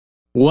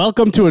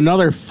Welcome to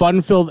another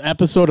fun-filled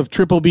episode of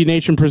Triple B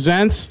Nation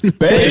Presents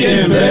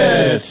Bacon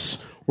Bits,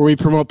 where we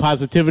promote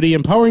positivity,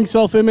 empowering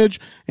self-image,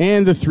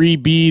 and the 3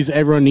 Bs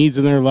everyone needs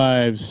in their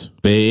lives.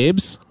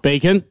 Babes.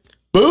 Bacon.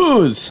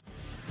 booze.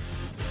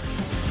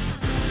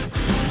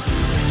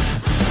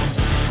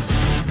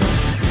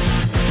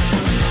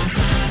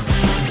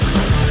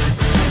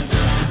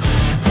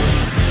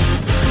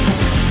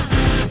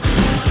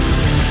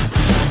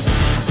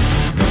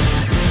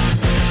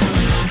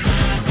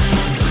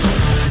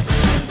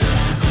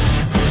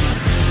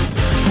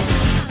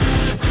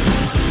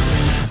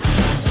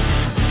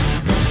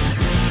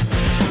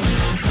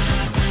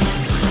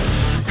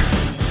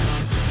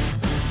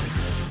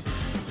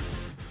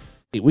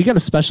 We got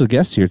a special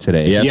guest here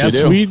today.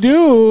 Yes, we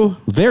do.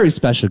 Very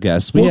special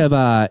guest. We have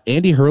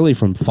Andy Hurley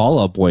from Fall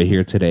Out Boy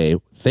here today.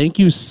 Thank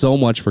you so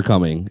much for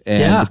coming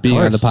and being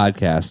on the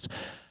podcast.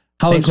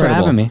 Thanks for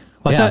having me.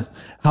 What's that?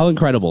 How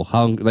incredible.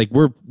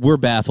 We're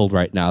baffled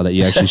right now that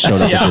you actually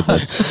showed up and did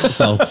this.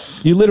 So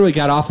you literally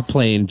got off a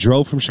plane,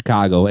 drove from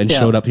Chicago, and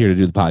showed up here to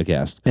do the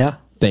podcast. Yeah.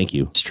 Thank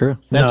you. It's true.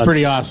 That's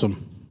pretty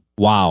awesome.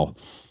 Wow.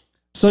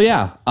 So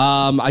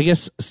I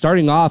guess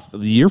starting off,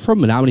 you're from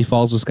Menominee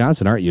Falls,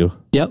 Wisconsin, aren't you?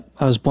 Yep.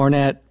 I was born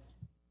at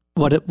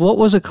what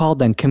was it called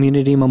then?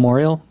 Community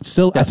Memorial? I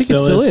think it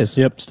still is.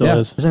 Yep, still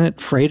is. Isn't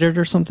it freighted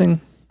or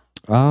something?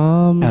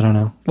 I don't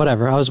know.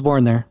 Whatever. I was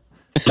born there.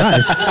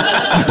 Nice.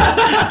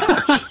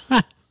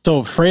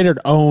 So Freighted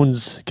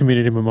owns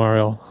Community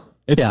Memorial.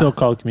 It's still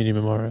called Community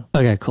Memorial.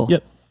 Okay, cool.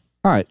 Yep.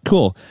 All right,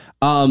 cool.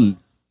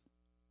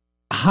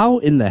 How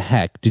in the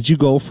heck did you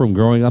go from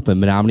growing up in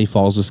Menominee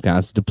Falls,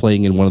 Wisconsin to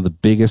playing in one of the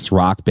biggest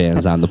rock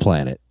bands on the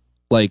planet?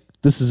 Like,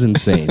 this is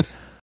insane.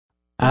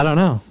 I don't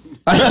know.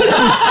 All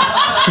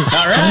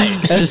right.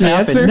 That's the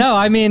answer? No,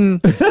 I mean,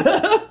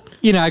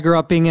 I grew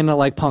up being into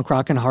like punk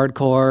rock and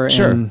hardcore.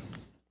 Sure. And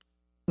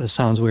this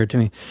sounds weird to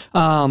me.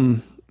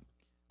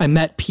 I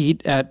met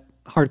Pete at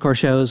hardcore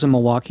shows in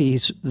Milwaukee.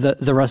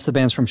 The rest of the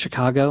band's from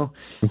Chicago.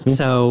 Mm-hmm.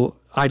 So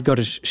I'd go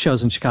to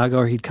shows in Chicago,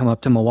 or he'd come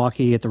up to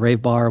Milwaukee at the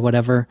rave bar or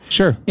whatever.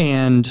 Sure.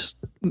 And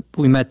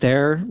we met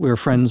there. We were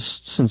friends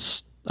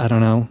since, I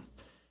don't know,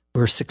 we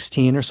were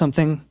 16 or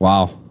something.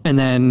 Wow. And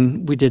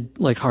then we did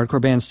like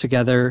hardcore bands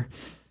together.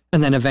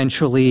 And then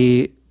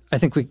eventually, I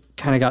think we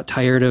kind of got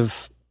tired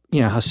of,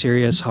 how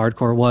serious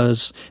hardcore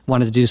was,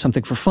 wanted to do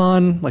something for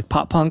fun, like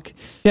pop punk.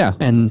 Yeah.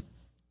 And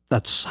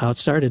that's how it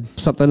started.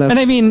 Something that's... And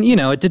I mean,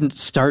 it didn't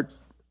start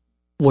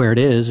where it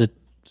is. It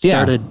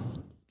started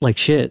like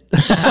shit.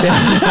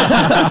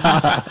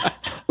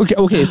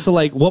 Okay. So,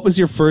 like, what was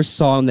your first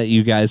song that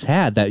you guys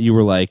had that you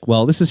were like,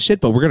 well, this is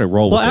shit, but we're going to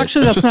roll with it? Well,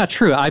 actually, that's not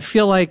true. I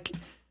feel like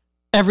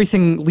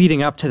everything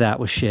leading up to that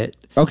was shit.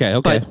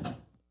 Okay.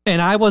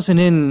 And I wasn't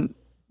in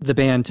the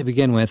band to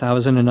begin with. I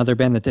was in another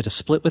band that did a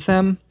split with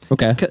them.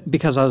 Okay.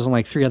 Because I was in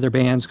like 3 other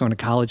bands going to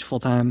college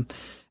full time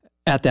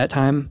at that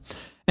time.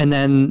 And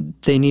then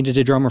they needed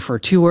a drummer for a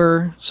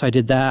tour. So I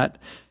did that.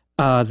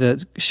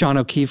 The Sean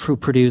O'Keefe, who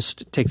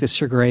produced Take This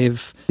to Your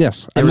Grave.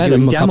 Yes. They I were met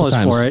doing him a couple demos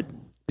times. for it.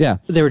 Yeah.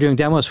 They were doing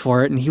demos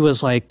for it. And he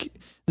was like,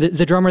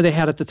 the drummer they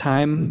had at the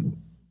time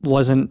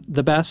wasn't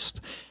the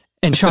best.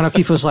 And Sean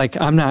O'Keefe was like,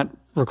 I'm not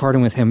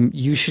recording with him.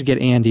 You should get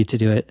Andy to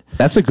do it.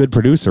 That's a good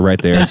producer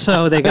right there. And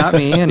so they got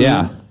me. And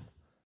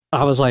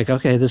I was like,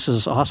 okay, this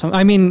is awesome.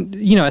 I mean,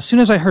 as soon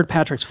as I heard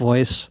Patrick's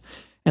voice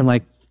and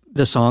like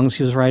the songs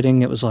he was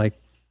writing, it was like,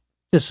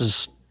 this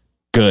is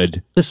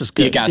good. This is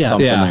good. You got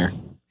something there.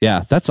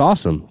 Yeah, that's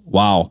awesome.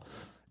 Wow.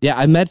 Yeah,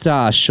 I met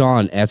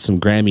Sean at some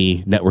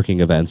Grammy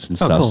networking events and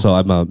stuff. Cool. So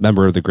I'm a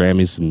member of the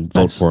Grammys and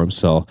vote for him.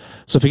 So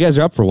if you guys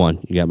are up for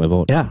one, you got my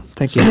vote. Yeah,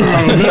 thank you.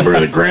 I'm a member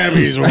of the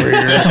Grammys over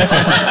here.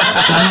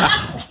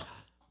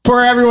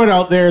 For everyone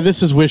out there,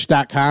 this is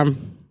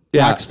Wish.com.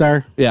 Yeah.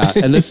 Rockstar. Yeah,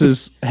 and this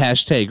is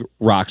hashtag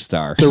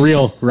Rockstar. The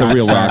real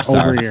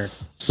Rockstar over here.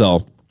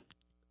 So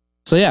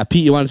yeah,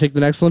 Pete, you want to take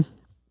the next one?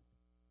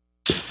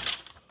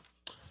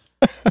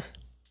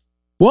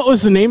 What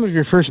was the name of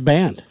your first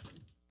band?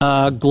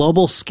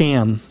 Global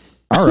Scam.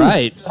 All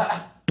right.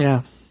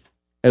 Yeah.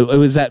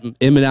 Was that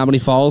in Menominee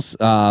Falls,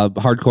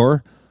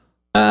 hardcore?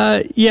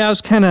 Yeah, it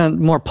was kind of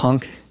more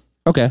punk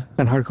Okay.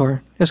 than hardcore.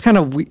 It was kind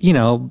of,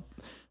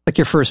 like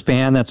your first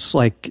band that's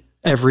like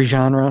every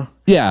genre.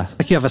 Yeah.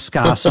 Like you have a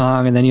ska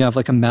song and then you have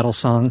like a metal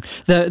song.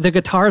 The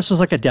guitarist was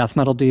like a death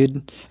metal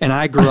dude. And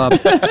I grew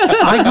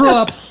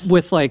up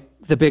with like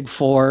the big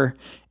 4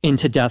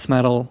 into death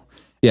metal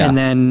and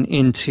then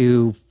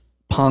into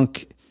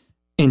punk,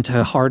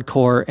 into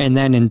hardcore, and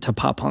then into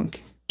pop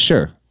punk.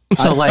 Sure.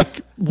 So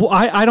like,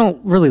 I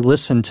don't really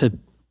listen to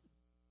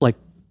like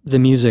the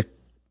music,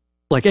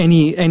 like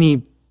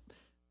any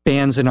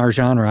bands in our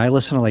genre. I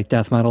listen to like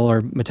death metal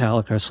or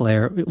Metallica,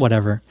 Slayer,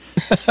 whatever.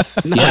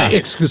 Nice.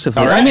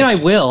 Exclusively. Right. I mean, I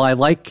will. I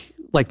like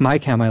My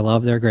Chem. I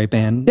love. They're a great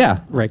band. Yeah.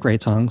 Write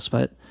great songs,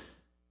 but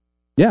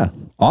Yeah.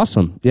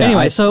 Awesome. Yeah.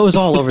 anyway, so it was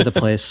all over the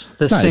place.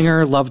 The Nice.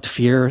 singer loved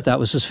Fear. That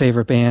was his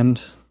favorite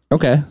band.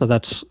 Okay. So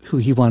that's who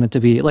he wanted to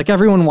be. Like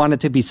everyone wanted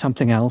to be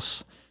something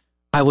else.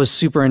 I was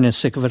super into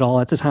Sick of It All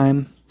at the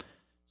time.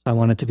 I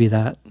wanted to be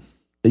that.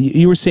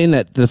 you were saying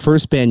that the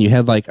first band you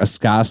had like a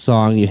ska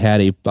song, you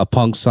had a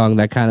punk song,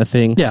 that kind of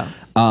thing. Yeah.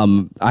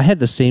 I had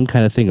the same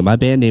kind of thing. My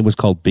band name was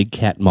called Big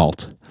Cat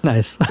Malt.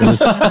 Nice.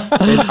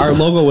 And our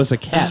logo was a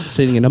cat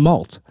sitting in a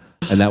malt,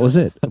 and that was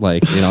it.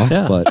 Like,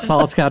 Yeah, but that's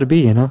all it's got to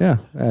be, yeah,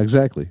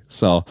 exactly.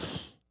 So, all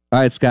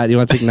right, Scott, you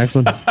want to take the next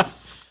one?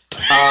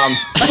 I'm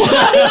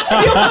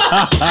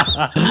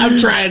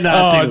trying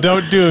not to. Oh,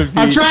 don't do it.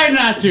 I'm Pete. trying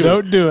not to.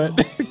 Don't do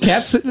it.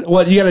 Cat sitting?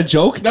 What? You got a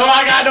joke? No,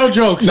 I got no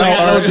jokes. I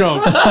got no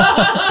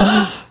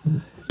jokes.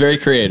 It's very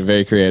creative,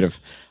 very creative.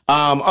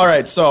 All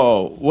right,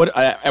 so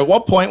at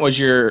what point was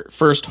your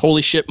first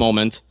holy shit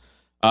moment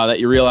that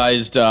you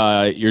realized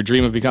your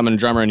dream of becoming a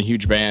drummer in a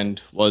huge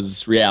band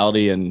was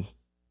reality and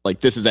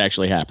like this is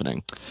actually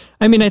happening?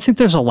 I mean, I think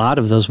there's a lot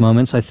of those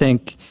moments. I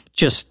think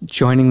just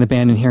joining the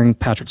band and hearing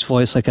Patrick's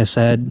voice, like I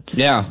said,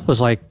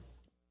 was like,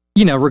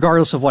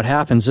 regardless of what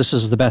happens, this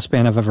is the best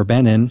band I've ever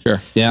been in.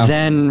 Sure. Yeah.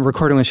 Then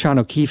recording with Sean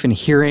O'Keefe and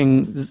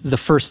hearing the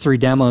first 3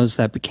 demos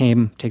that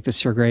became Take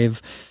This to Your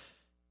Grave,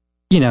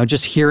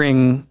 just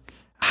hearing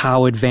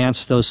how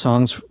advanced those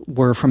songs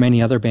were from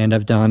any other band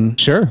I've done.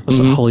 Sure. Was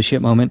a holy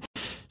shit moment.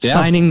 Yeah.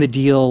 Signing the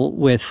deal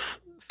with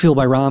Fuel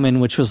by Ramen,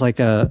 which was like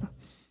a,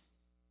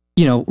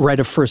 right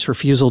of first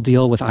refusal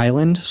deal with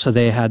Island. So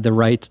they had the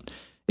right,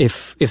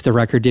 if the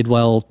record did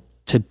well,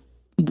 to,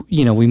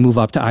 we move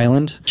up to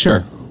Island.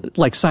 Sure.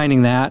 Like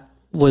signing that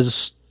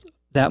was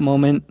that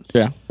moment.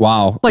 Yeah.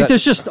 Wow. Like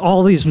there's just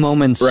all these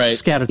moments Right.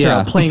 scattered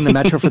Yeah. throughout. Playing the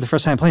Metro for the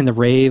first time, playing the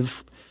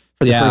Rave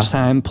for the first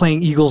time,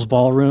 playing Eagles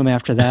Ballroom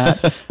after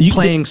that,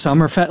 playing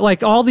Summerfest,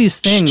 like all these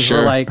things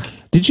were like.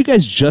 Did you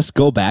guys just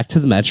go back to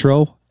the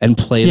Metro and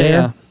play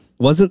there?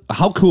 Yeah.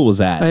 How cool was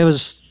that? It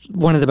was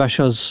one of the best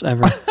shows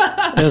ever.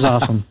 It was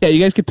awesome. Yeah,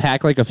 you guys could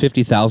pack like a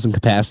 50,000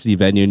 capacity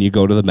venue and you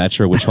go to the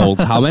Metro, which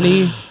holds how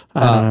many?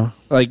 I don't know.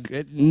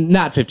 Like,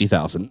 not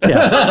 50,000.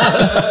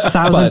 Yeah.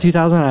 1,000,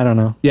 2,000, I don't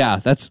know. Yeah,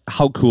 that's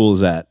how cool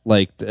is that?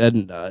 Like,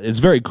 and it's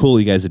very cool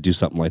you guys to do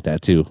something like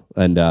that too,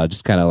 and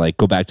just kind of like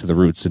go back to the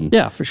roots in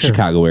For sure.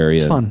 Chicago area.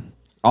 It's fun.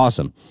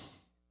 Awesome.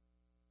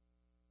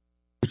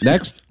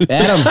 Next,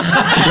 Adam,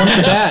 come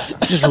to bat.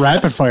 Just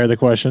rapid fire the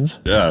questions.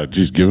 Yeah,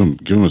 geez, give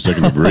him a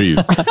second to breathe.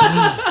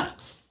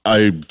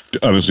 I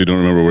honestly don't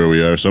remember where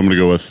we are, so I'm going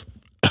to go with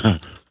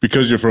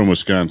because you're from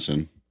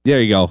Wisconsin.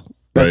 There you go.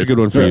 That's right? a good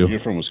one for Yeah, you. You're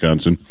from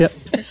Wisconsin. Yep.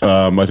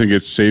 I think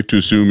it's safe to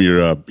assume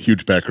you're a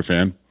huge Packer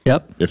fan.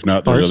 Yep. If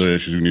not, there's other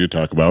issues we need to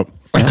talk about.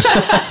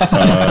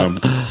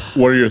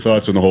 What are your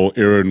thoughts on the whole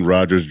Aaron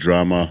Rodgers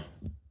drama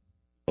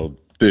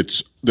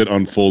that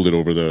unfolded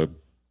over the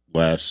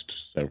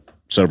last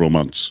several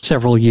months?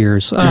 Several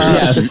years.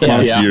 Years.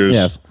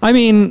 Yes. I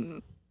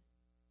mean,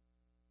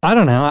 I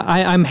don't know.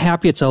 I'm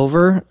happy it's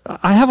over.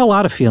 I have a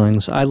lot of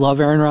feelings. I love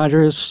Aaron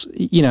Rodgers.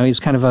 He's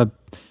kind of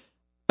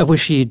I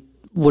wish he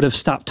would have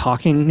stopped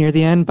talking near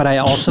the end, but I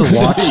also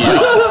watched.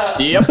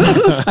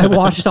 I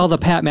watched all the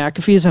Pat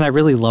McAfees, and I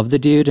really love the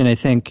dude, and I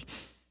think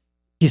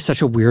he's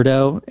such a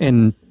weirdo.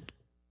 And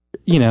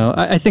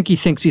I think he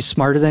thinks he's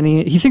smarter than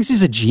he thinks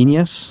he's a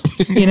genius.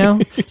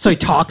 So he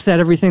talks at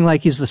everything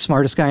like he's the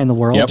smartest guy in the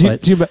world.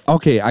 Yep. But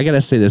Okay, I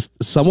gotta say this.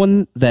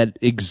 Someone that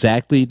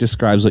exactly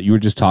describes what you were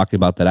just talking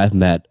about that I've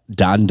met,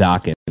 Don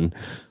Dokken.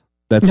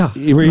 That's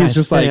where he's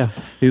just like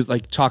he's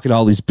like talking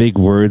all these big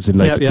words and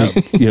like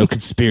big,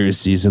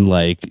 conspiracies and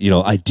like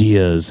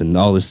ideas and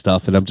all this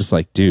stuff, and I'm just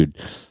like, dude,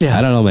 I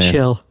don't know, man.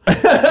 Chill.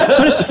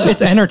 But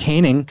it's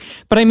entertaining.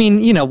 But I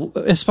mean,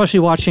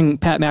 especially watching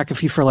Pat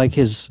McAfee for like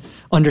his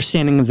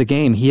understanding of the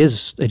game, he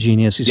is a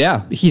genius.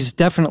 He's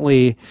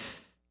definitely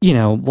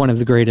one of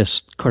the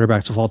greatest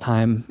quarterbacks of all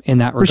time in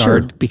that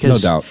regard. Sure.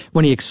 Because No doubt.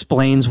 when he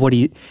explains what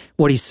he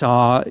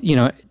saw,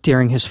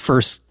 during his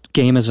first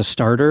game as a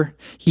starter,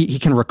 he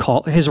can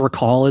recall. His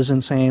recall is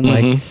insane.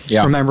 Like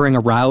remembering a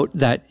route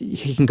that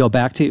he can go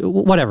back to.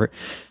 Whatever.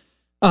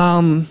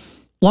 Long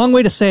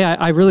way to say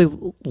I really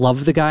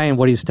love the guy and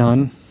what he's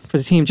done for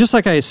the team. Just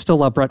like I still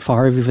love Brett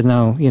Favre, even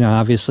though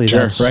obviously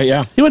that's right.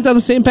 Yeah. He went down the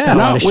same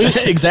path.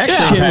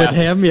 Exactly. shit with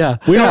him. Yeah.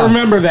 We don't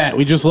remember that.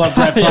 We just love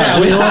Brett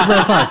Favre. We love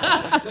Brett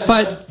Favre.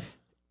 But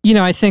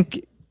I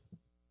think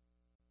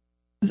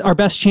our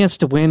best chance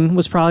to win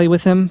was probably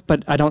with him,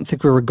 but I don't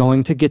think we were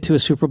going to get to a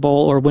Super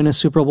Bowl or win a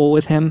Super Bowl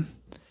with him.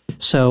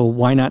 So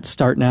why not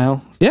start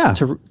now? Yeah.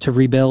 To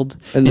rebuild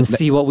and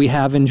see what we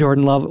have in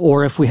Jordan Love,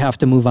 or if we have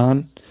to move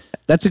on.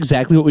 That's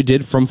exactly what we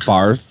did from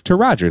Favre to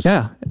Rodgers.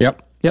 Yeah.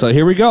 Yep. So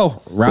here we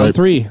go, round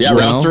 3. Yeah,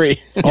 round 3.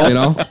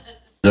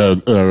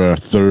 Our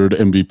third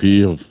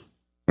MVP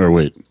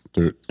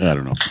third, I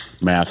don't know,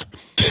 math.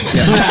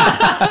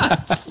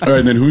 All right,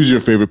 and then who's your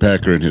favorite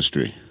Packer in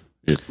history?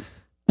 You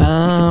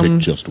can pick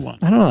just one.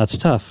 I don't know. That's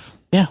tough.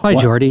 Yeah. Why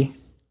Jordy?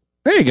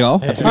 There you go.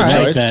 That's a good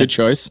choice. that. Good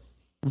choice.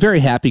 Very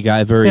happy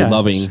guy, very Yeah,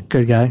 loving, he's a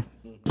good guy.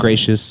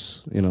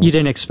 gracious. You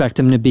didn't expect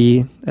him to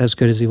be as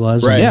good as he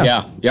was. Right. Yeah.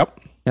 Yeah. Yep.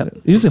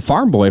 He was a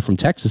farm boy from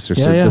Texas or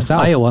Yeah. the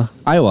South.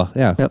 Iowa.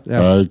 Yeah. Yep.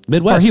 Yeah. Or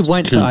Midwest. he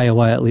went to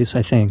Iowa, at least,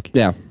 I think.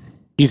 Yeah.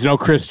 He's no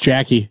Chris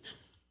Jackie.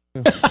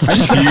 He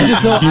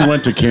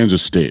went to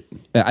Kansas State.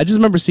 Yeah, I just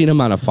remember seeing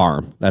him on a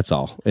farm. That's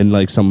all, in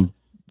like some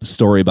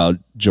story about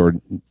Jordy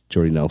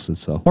Nelson.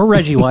 So or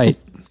Reggie White,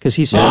 because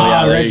he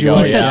said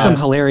he said some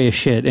hilarious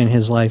shit in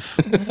his life.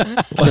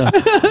 So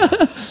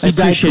I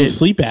appreciate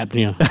sleep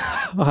apnea.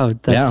 Oh,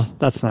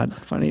 that's not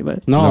funny,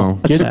 but no,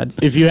 that's sad.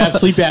 If you have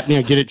sleep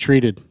apnea, get it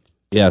treated.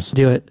 Yes,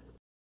 do it.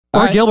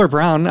 Or Gilbert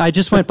Brown. I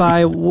just went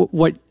by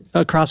what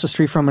across the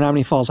street from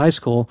Menominee Falls High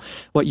School,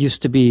 what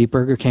used to be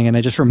Burger King, and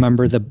I just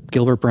remember the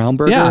Gilbert Brown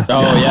burger. Yeah.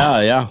 Oh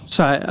yeah.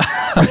 So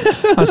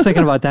I was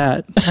thinking about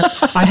that.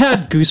 I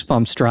had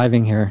goosebumps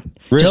driving here.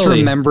 Really? Just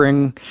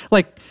remembering,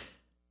 like,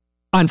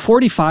 on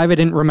 45, I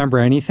didn't remember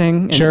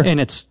anything. And, Sure. And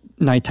it's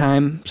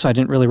nighttime, so I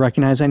didn't really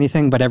recognize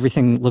anything, but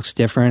everything looks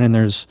different, and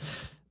there's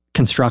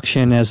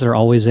construction, as there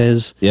always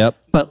is. Yep.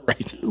 But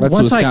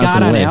once I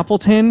got on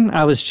Appleton,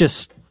 I was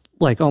just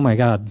like, oh my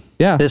God,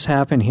 this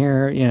happened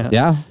here. You know?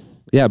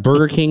 Yeah.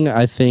 Burger King,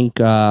 I think,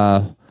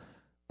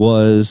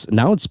 was,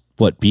 now it's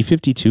what,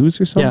 B-52s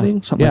or something?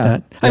 Yeah, something like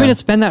that. I mean,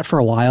 it's been that for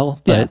a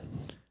while, but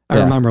I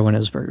remember when it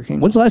was Burger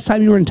King. When's the last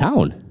time you were in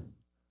town?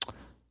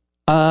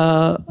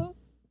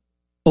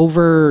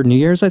 Over New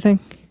Year's, I think.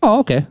 Oh,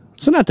 okay.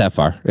 So not that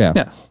far.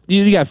 Yeah.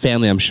 You got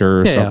family, I'm sure.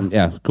 Or something.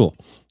 Yeah, cool.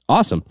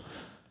 Awesome.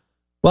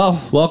 Well,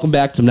 welcome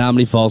back to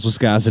Menominee Falls,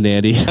 Wisconsin,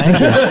 Andy. Thank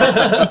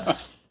you.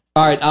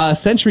 All right.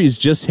 Centuries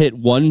just hit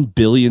 1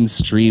 billion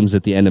streams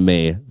at the end of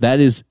May. That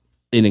is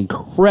an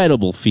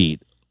incredible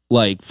feat.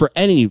 Like, for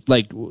any,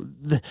 like,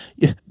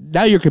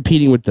 now you're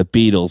competing with the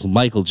Beatles,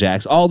 Michael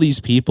Jackson, all these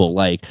people.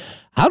 Like,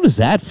 how does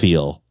that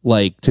feel?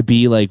 Like, to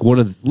be like one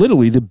of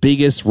literally the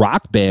biggest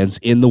rock bands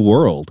in the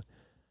world?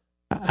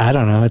 I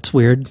don't know. It's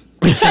weird.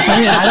 I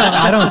mean,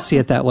 I don't see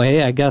it that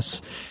way. I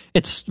guess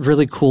it's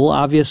really cool,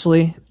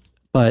 obviously,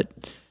 but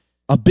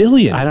 1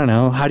 billion. I don't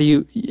know. How do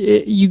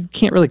you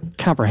can't really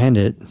comprehend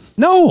it.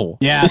 No.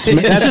 Yeah, it's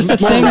just a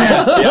thing.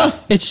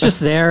 It's just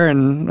there,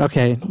 and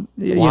okay.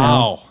 You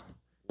know.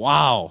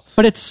 Wow.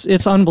 But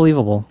it's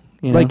unbelievable.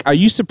 You know? Like, are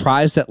you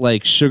surprised that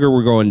like Sugar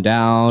We're Going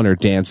Down or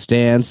Dance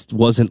Dance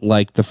wasn't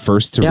like the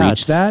first to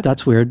reach that?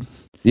 That's weird.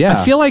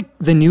 Yeah. I feel like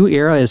the new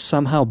era is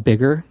somehow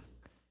bigger.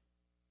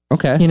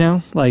 Okay. You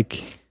know,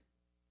 like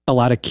a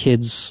lot of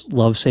kids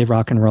love Save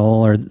Rock and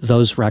Roll or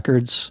those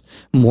records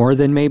more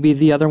than maybe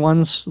the other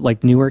ones,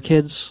 like newer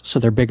kids. So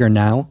they're bigger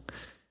now.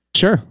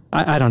 Sure.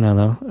 I don't know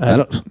though. I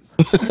don't.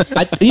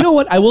 You know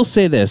what? I will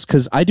say this,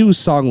 because I do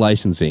song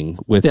licensing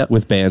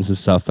with bands and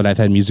stuff, and I've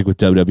had music with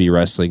WWE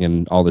Wrestling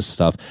and all this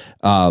stuff.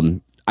 I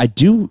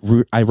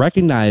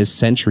recognize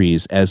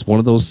Centuries as one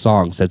of those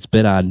songs that's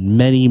been on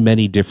many,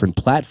 many different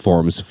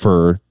platforms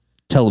for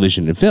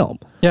television and film.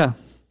 Yeah.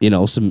 You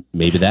know, so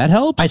maybe that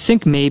helps. I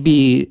think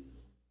maybe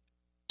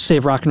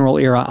Save Rock and Roll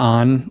Era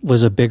On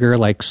was a bigger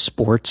like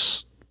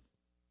sports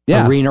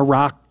arena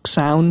rock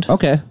sound.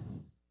 Okay.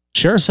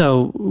 Sure.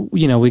 So,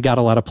 you know, we got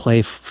a lot of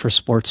play for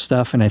sports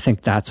stuff, and I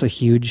think that's a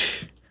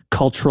huge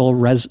cultural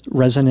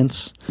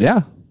resonance.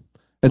 Yeah.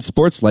 And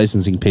sports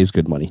licensing pays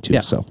good money too.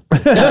 Yeah. So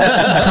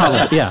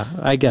probably, yeah,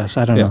 I guess.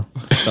 I don't know.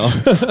 So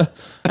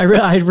I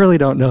really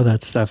don't know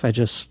that stuff. I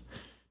just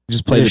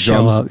play the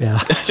drums. Up, yeah.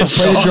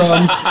 Play the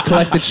drums,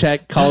 collect the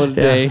check, call it a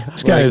day.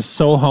 This guy is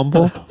so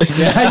humble.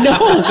 Yeah, I know.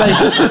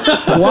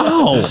 Like,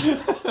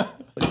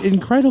 wow.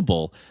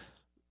 Incredible.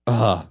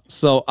 All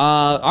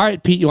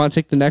right, Pete, you want to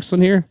take the next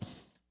one here?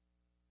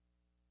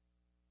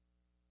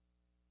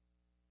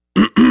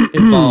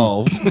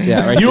 Involved.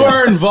 Yeah, right. You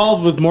are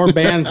involved with more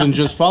bands than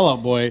just Fall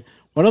Out Boy.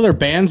 What other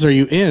bands are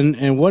you in,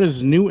 and what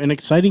is new and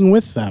exciting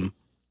with them?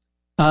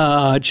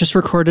 Just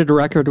recorded a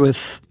record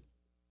with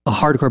a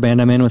hardcore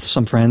band I'm in with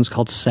some friends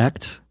called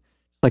Sect,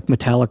 like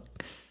metallic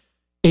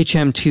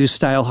HM2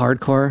 style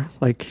hardcore,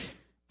 like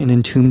an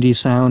Entombed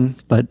sound,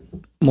 but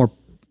more,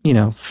 you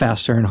know,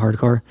 faster and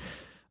hardcore.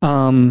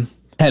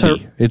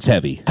 Heavy. It's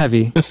heavy.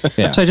 Heavy.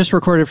 Yeah. So I just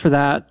recorded for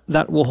that.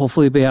 That will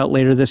hopefully be out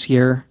later this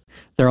year.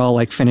 They're all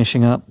like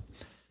finishing up.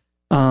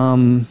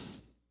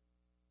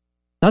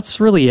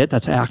 That's really it.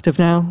 That's active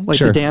now. Like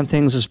the Damn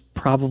Things is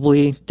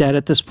probably dead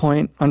at this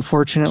point,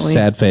 unfortunately.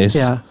 Sad face.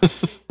 Yeah.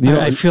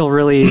 I feel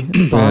really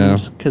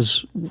bummed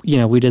because, you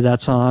know, we did that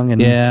song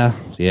and yeah.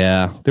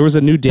 There was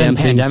a new Damn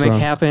Things pandemic song.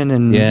 happened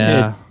and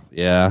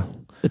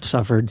it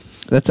suffered.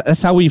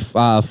 That's how we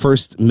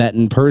first met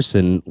in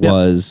person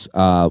was,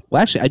 well,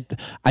 actually,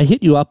 I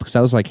hit you up because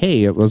I was like,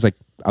 hey, it was like,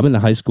 I'm in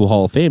the High School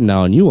Hall of Fame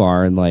now, and you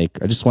are, and like,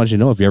 I just wanted you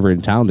to know if you're ever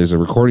in town, there's a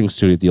recording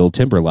studio at the old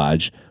Timber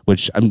Lodge,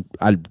 which I'm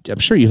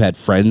sure you've had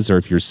friends or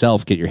if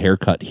yourself get your hair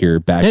cut here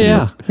back when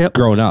you were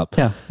growing up.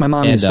 Yeah, my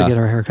mom used to get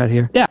her hair cut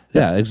here.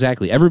 Yeah,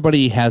 exactly.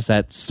 Everybody has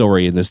that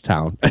story in this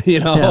town, you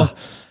know.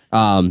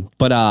 Yeah.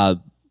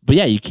 But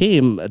yeah, you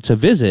came to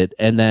visit,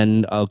 and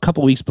then a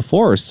couple weeks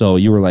before or so,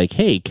 you were like,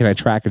 hey, can I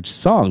track a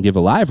song? Do you have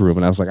a live room?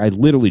 And I was like, I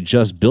literally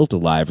just built a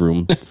live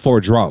room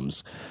for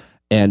drums.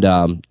 And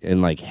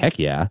like, heck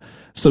yeah.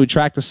 So we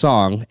tracked the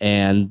song,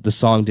 and the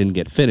song didn't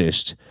get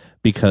finished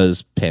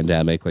because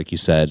pandemic, like you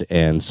said,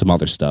 and some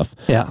other stuff.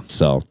 Yeah.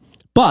 So,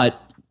 but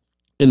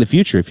in the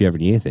future, if you ever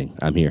need anything,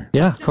 I'm here.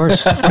 Yeah, of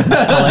course.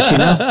 I'll let you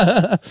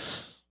know.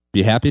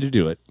 Be happy to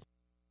do it.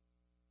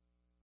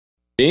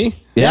 Me?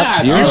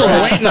 Yeah, we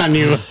were waiting on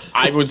you.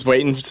 I was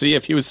waiting to see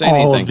if he was saying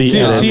All anything. of the See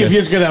edits. if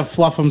he's gonna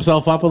fluff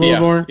himself up a little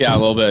more. Yeah, a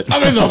little bit.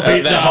 I'm in the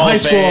high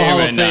school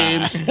Hall of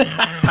Fame.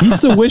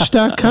 He's the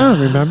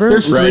wish.com, remember?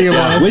 There's three of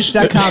us.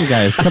 Wish.com,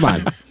 guys. Come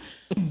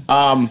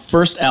on.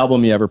 First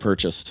album you ever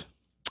purchased?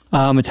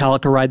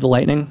 Metallica Ride the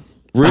Lightning.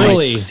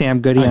 Really?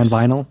 Sam Goody on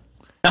vinyl.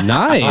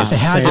 Nice. It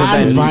had to On have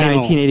been vinyl.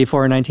 1984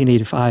 or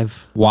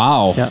 1985.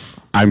 Wow. Yeah.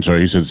 I'm sorry,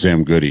 he said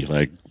Sam Goody.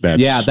 Like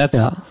that's Yeah, that's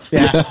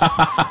Yeah.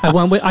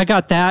 I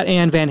got that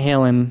and Van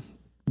Halen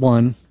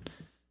one,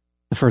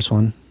 the first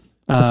one.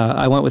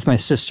 I went with my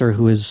sister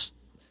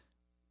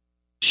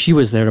she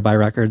was there to buy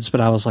records, but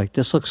I was like,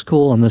 this looks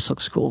cool and this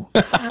looks cool.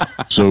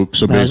 so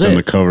based on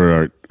the cover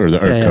art or the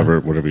art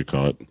cover, whatever you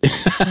call it.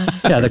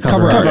 Yeah, the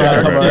cover art.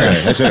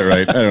 Okay, I said it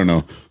right. I don't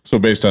know. So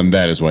based on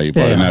that is why you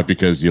bought it, not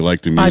because you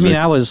like the music. I mean,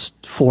 I was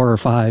 4 or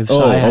 5,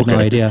 so I had no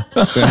idea.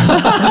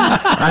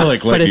 I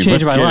like But it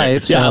changed my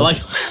life. So. Yeah, I like.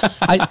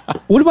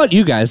 what about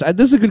you guys?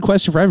 This is a good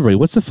question for everybody.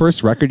 What's the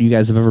first record you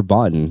guys have ever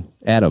bought?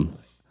 Adam?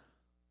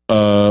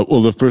 Well,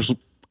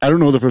 I don't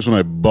know the first one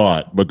I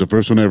bought, but the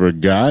first one I ever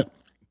got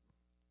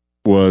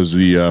was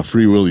the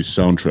Free Willy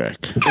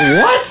soundtrack.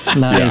 What?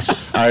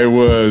 Nice. I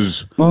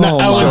was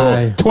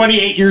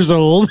 28 years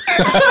old.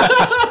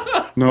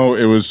 no,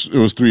 it was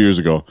 3 years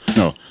ago.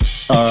 No,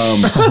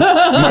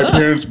 my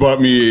parents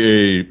bought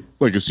me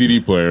a CD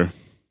player,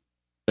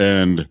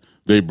 and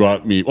they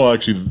bought me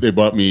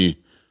the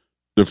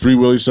Free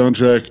Willy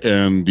soundtrack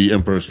and the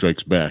Empire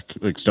Strikes Back,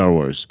 like Star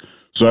Wars.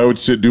 So I would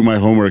do my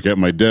homework at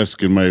my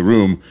desk in my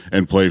room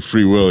and play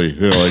Free Willy.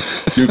 You know, like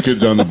New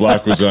Kids on the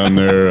Block was on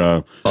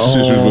there,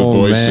 Sisters with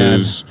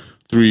Voices,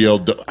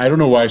 3L. I don't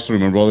know why I still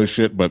remember all this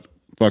shit, but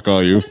fuck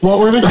all you. What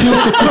were the two?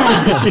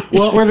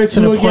 What were the It's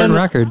an two important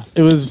again? record.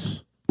 It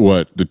was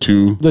What, the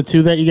two that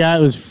you got.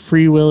 It was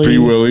Free Willy. Free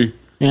Willy,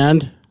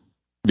 and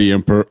the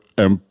Empire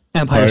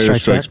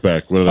Strikes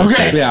Back. What did I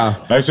say? Yeah.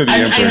 I said the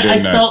Emperor, I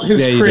didn't I? felt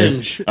his you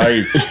cringe.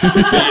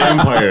 The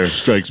Empire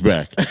Strikes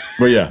Back.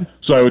 But yeah,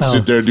 so I would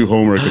sit there, do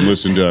homework, and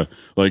listen to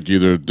like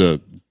either the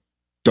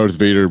Darth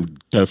Vader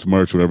Death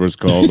March, whatever it's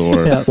called,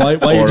 or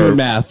While you're doing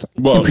math.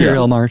 well,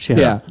 Imperial March,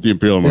 Yeah. the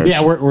Imperial March.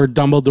 Yeah, where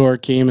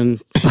Dumbledore came and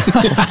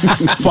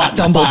fought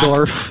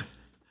Dumbledore.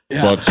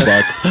 But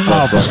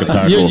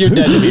Spock, You're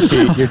dead to me,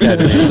 Pete. You're dead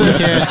to me.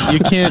 You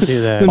can't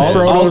do that. And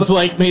Frodo's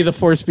like, "May the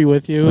Force be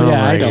with you." Oh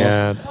yeah, I my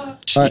know. God.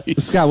 All right,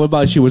 Scott, what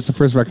about you? What's the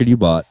first record you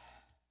bought?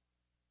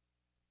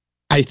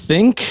 I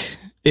think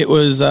it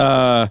was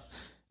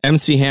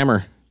MC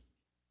Hammer,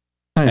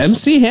 Nice.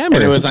 MC Hammer.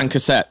 and it was on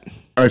cassette.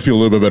 I feel a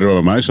little bit better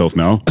about myself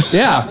now.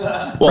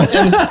 Yeah. Well,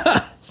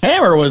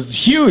 Hammer was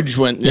huge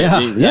when.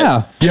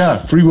 Yeah. Yeah,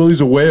 Free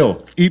Willy's a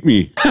whale. Eat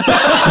me.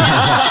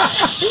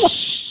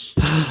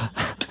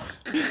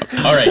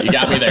 All right, you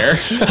got me there.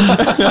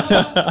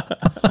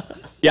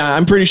 Yeah,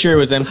 I'm pretty sure it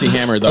was MC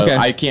Hammer though.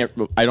 Okay.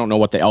 I don't know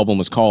what the album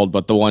was called,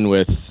 but the one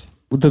with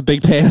With the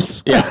big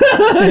pants.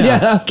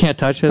 yeah, Can't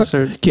touch us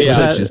or Touch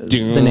that Us.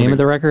 the name of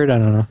the record? I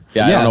don't know. I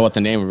Yeah. don't know what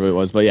the name of it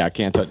was, but yeah,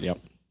 can't touch. Yep.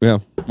 Yeah.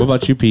 What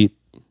about you, Pete?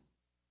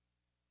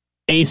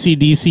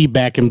 AC/DC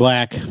Back in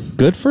Black.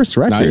 Good first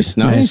record.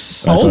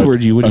 Nice. How old were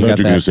you when I you thought got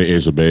you were going to that? say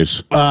Ace of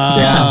Base.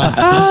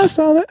 I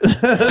saw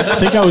that. I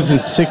think I was in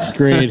 6th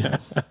grade.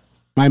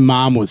 My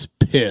mom was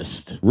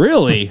pissed.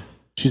 Really?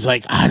 She's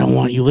like, "I don't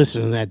want you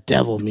listening to that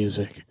devil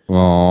music."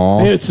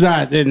 Aww. It's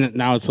not. And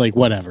now it's like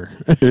whatever.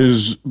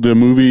 Is the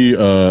movie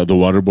The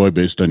Waterboy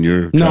based on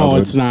your childhood? No,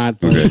 it's not.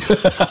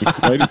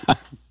 Okay.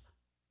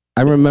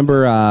 I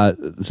remember,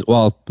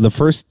 the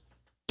first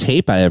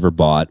tape I ever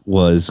bought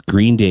was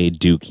Green Day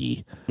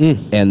Dookie.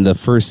 And the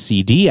first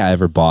CD I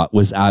ever bought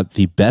was at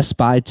the Best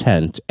Buy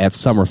tent at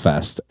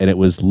Summerfest, and it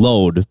was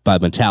Load by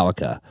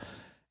Metallica.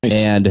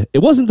 Nice. And it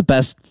wasn't the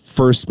best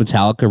first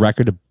Metallica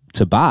record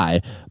to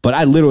buy, but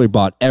I literally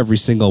bought every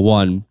single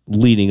one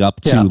leading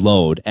up to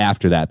Load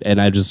after that. And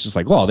I just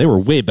like, well, they were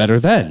way better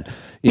then,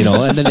 you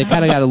know, and then they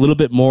kind of got a little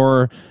bit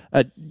more,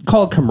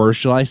 call it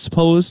commercial, I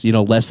suppose, you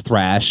know, less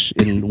thrash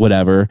and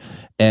whatever.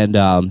 And,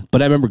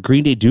 but I remember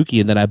Green Day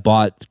Dookie, and then I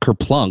bought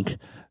Kerplunk,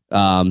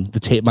 the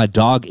tape. My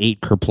dog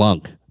ate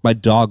Kerplunk. My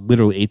dog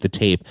literally ate the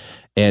tape.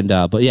 And,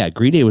 but yeah,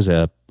 Green Day was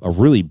a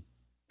really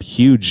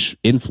huge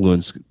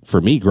influence for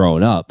me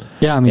growing up.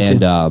 Yeah, me too.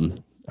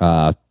 And,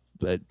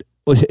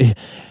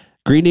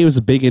 Green Day was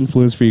a big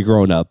influence for you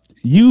growing up.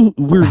 You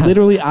were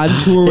literally on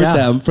tour with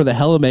them for the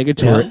Hella Mega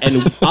Tour,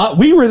 and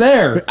we were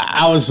there.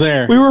 I was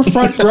there. We were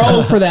front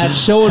row for that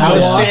show. In I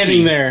was Milwaukee.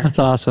 standing there. That's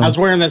awesome. I was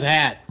wearing this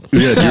hat.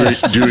 Yeah,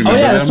 do you remember Oh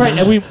yeah, them? that's right.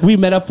 And we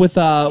met up with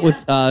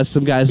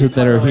some guys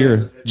that are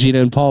here,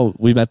 Gina and Paul.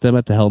 We met them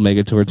at the Hell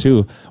Mega Tour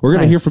too. We're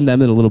gonna hear from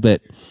them in a little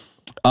bit.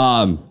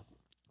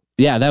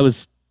 Yeah, that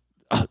was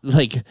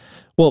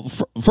well,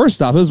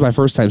 first off, it was my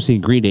first time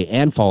seeing Green Day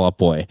and Fall Out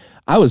Boy.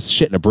 I was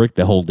shitting a brick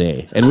the whole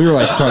day, and we were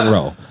like front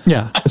row.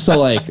 Yeah. So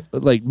like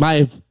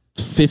my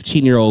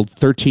 15-year-old,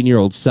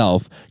 13-year-old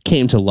self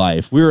came to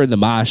life. We were in the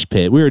mosh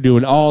pit. We were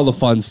doing all the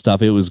fun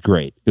stuff. It was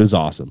great. It was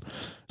awesome.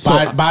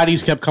 So,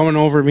 bodies kept coming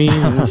over me,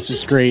 and it was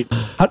just great.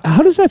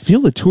 How does that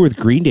feel to tour with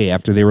Green Day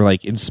after they were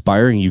like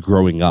inspiring you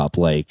growing up?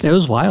 Like, it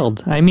was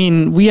wild. I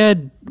mean, we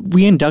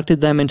inducted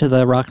them into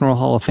the Rock and Roll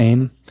Hall of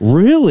Fame.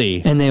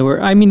 Really?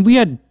 And we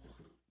had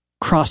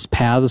crossed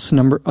paths a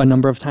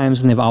number of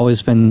times, and they've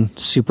always been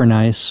super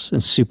nice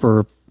and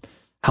super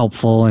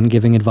helpful and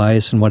giving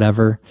advice and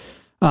whatever.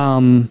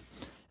 And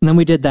then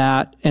we did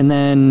that, and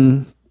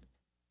then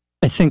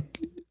I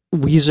think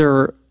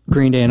Weezer,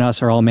 Green Day, and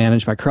us are all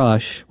managed by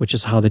Crush, which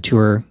is how the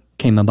tour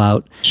came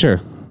about.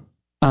 Sure.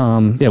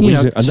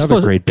 Weezer,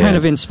 another great band. Kind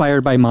of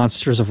inspired by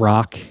Monsters of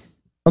Rock.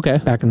 Okay.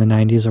 Back in the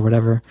 90s or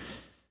whatever.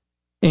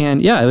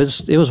 And yeah, it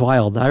was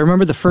wild. I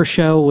remember the first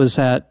show was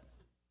at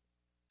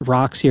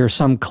Roxy or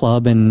some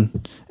club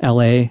in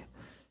LA,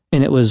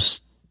 and it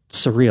was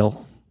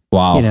surreal.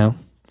 Wow. You know?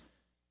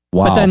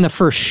 Wow. But then the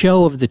first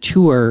show of the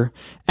tour,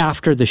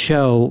 after the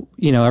show,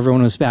 you know,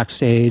 everyone was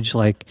backstage,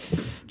 like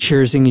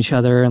cheersing each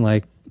other and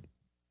like,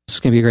 it's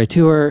going to be a great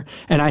tour.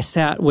 And I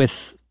sat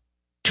with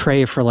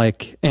Trey for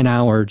like an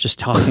hour just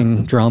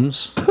talking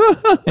drums.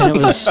 And it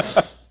was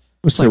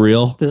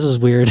surreal. This is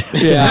weird.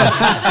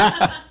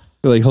 Yeah.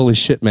 You're like, holy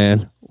shit,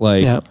 man.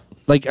 Like, yeah.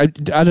 Like I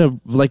don't know,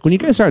 like when you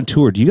guys are on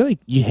tour, do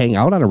you hang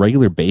out on a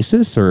regular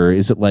basis, or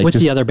is it like with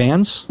the other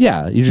bands?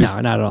 Yeah, you just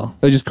no, not at all.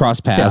 They just cross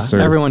paths.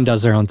 Yeah, everyone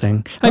does their own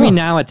thing. I mean,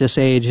 now at this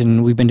age,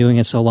 and we've been doing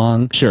it so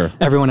long. Sure,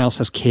 everyone else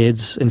has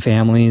kids and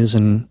families,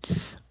 and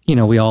you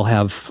know we all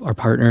have our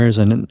partners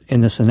and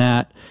this and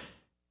that.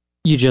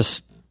 You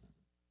just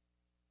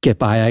get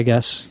by, I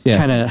guess. Yeah.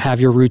 Kind of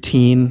have your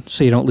routine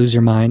so you don't lose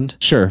your mind.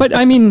 Sure. But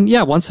I mean,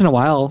 yeah, once in a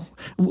while,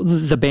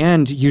 the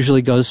band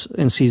usually goes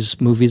and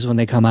sees movies when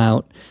they come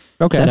out.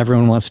 Okay. That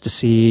everyone wants to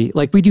see.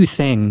 Like, we do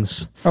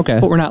things. Okay.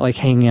 But we're not like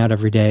hanging out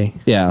every day.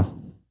 Yeah.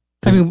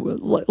 I mean,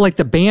 like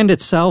the band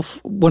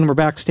itself, when we're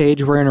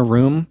backstage, we're in a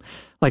room.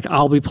 Like,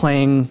 I'll be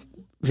playing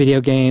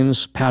video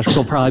games. Patrick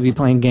will probably be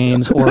playing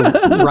games or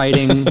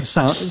writing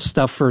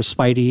stuff for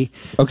Spidey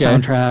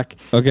soundtrack.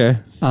 Okay.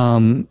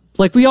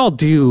 Like, we all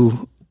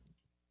do,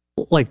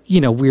 like,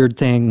 you know, weird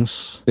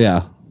things.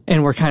 Yeah.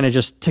 And we're kind of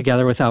just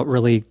together without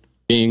really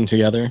being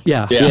together.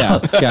 Yeah.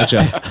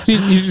 Gotcha. So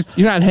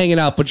you're not hanging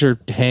out, but you're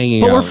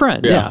hanging out. But we're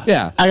friends.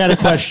 Yeah. I got a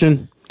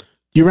question. Do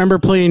you remember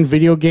playing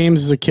video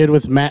games as a kid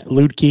with Matt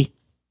Lutke?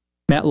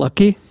 Matt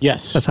Lucky?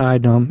 Yes. That's how I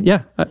know him.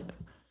 Yeah.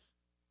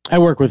 I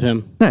work with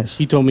him. Nice.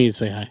 He told me to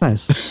say hi.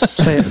 Nice.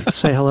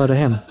 Say hello to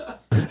him.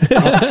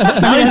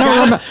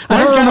 I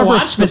don't remember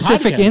a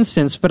specific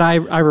instance, but I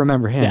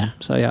remember him. Yeah.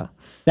 So yeah.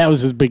 That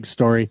was his big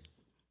story.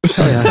 Oh,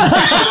 yeah.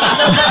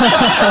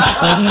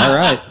 All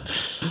right.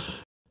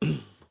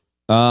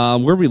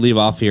 Where we leave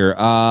off here?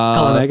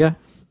 Hell Omega.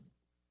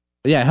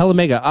 Yeah, Hell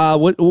Omega.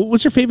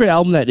 What's your favorite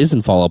album that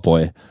isn't Fall Out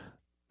Boy?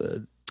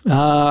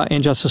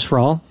 And Justice for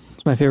All.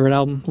 It's my favorite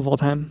album of all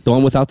time. The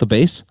one without the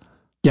bass?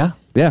 Yeah.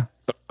 Yeah.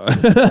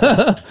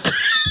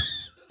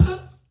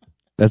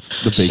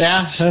 That's the big.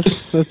 Yeah,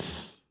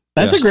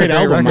 that's a great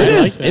album.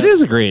 It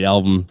is a great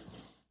album.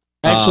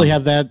 I actually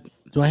have that.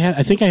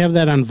 I think I have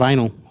that on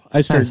vinyl.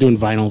 I started doing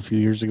vinyl a few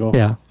years ago.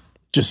 Yeah.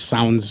 Just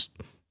sounds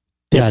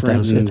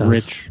different and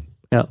rich.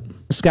 Yeah.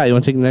 Scott, you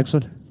want to take the next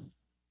one?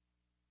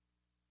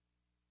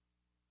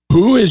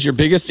 Who is your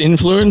biggest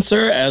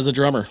influencer as a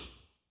drummer?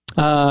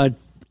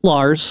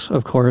 Lars,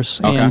 of course,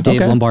 and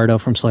Dave Lombardo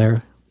from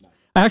Slayer.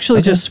 I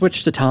actually just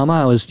switched to Tama.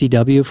 I was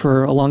DW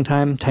for a long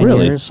time, 10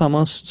 years,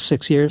 almost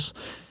 6 years.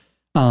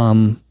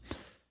 And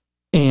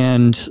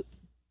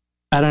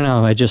I don't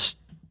know, I just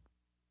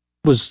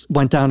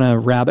went down a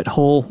rabbit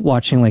hole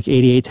watching like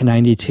 88 to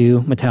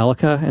 92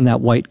 Metallica and that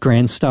white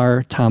Grand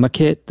Star Tama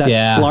kit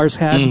that Lars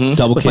had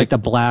double with kick. like the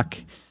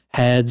black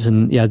heads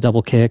and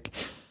double kick.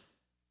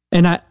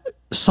 And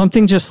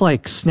something just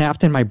like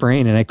snapped in my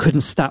brain and I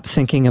couldn't stop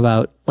thinking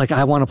about like,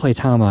 I want to play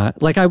Tama.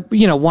 Like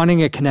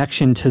wanting a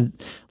connection to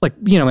like,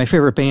 my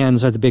favorite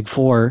bands are the big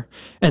four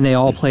and they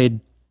all played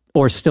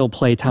or still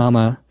play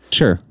Tama.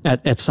 Sure.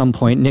 At some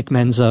point, Nick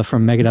Menza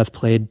from Megadeth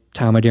played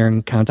Tama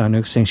during Countdown to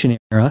Extinction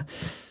era.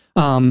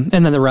 And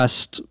then the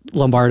rest,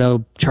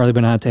 Lombardo, Charlie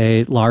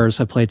Benante, Lars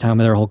have played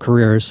Tama their whole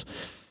careers.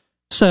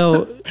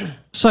 So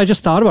I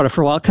just thought about it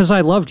for a while because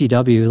I love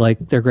DW, like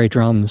they're great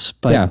drums,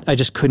 but I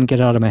just couldn't get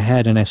it out of my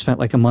head. And I spent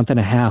like a month and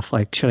a half,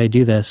 like, should I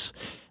do this?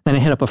 Then I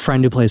hit up a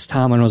friend who plays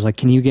Tama and was like,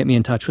 can you get me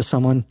in touch with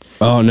someone?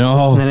 Oh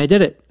no. And then I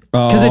did it.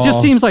 Because it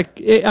just seems like,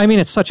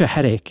 it's such a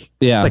headache.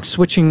 Yeah. Like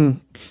switching,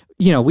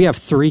 we have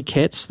 3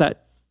 kits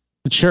that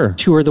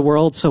tour the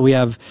world. So we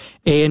have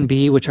A and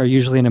B, which are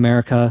usually in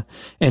America.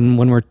 And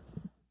when we're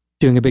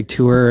doing a big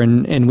tour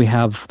and we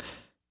have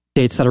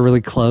dates that are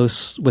really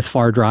close with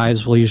far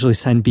drives, we'll usually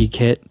send B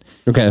kit.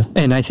 Okay.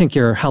 And I think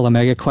your Hell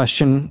Omega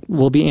question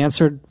will be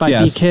answered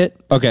by B kit.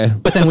 Okay.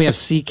 But then we have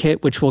C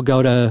kit, which will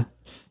go to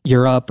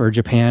Europe or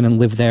Japan and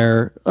live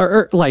there,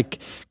 or like,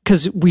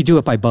 because we do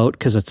it by boat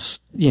because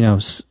it's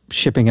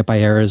shipping it by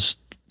air is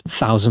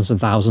thousands and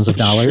thousands of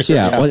dollars.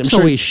 Yeah. Well,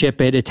 so we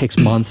ship it. It takes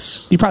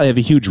months. You probably have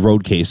a huge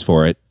road case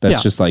for it.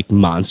 That's just like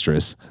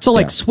monstrous. So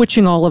like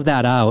switching all of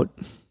that out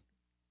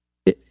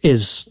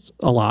is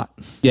a lot.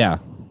 Yeah.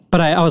 But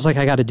I was like,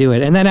 I got to do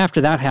it. And then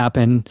after that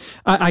happened,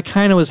 I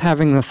kind of was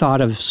having the thought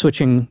of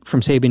switching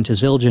from Sabian to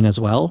Zildjian as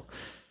well.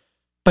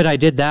 But I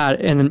did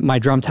that, and then my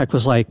drum tech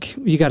was like,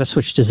 you got to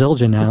switch to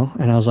Zildjian now.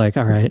 And I was like,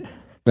 all right.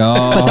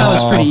 Oh. But that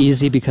was pretty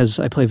easy because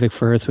I play Vic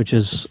Firth, which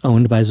is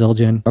owned by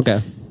Zildjian.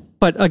 Okay.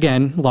 But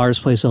again, Lars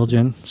plays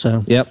Zildjian,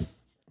 so. Yep.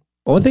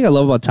 One thing I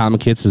love about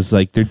Atomic Kits is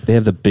like they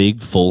have the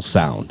big full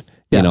sound,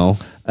 you know,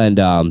 and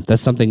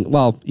that's something.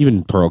 Well,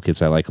 even Pearl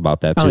Kits I like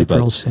about that too. I like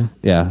Pearls too.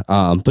 Yeah,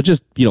 but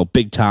just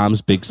big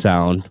toms, big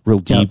sound, real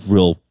deep,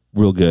 real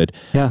good.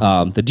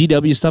 Yeah. The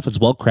DW stuff is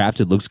well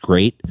crafted, looks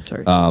great.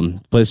 Sorry.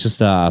 But it's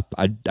just I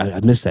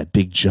miss that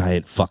big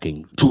giant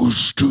fucking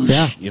doosh,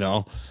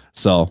 doosh,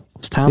 So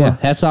it's Tama.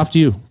 Hats off to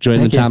you.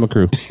 Join the Tama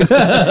crew.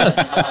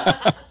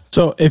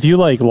 So if you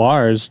like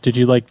Lars, did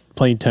you like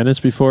playing tennis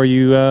before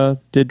you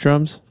did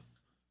drums?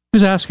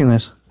 Who's asking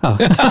this? Oh.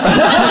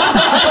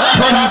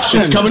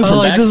 It's coming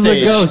from backstage. This is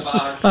a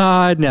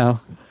ghost. No.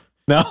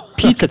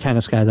 Pete's a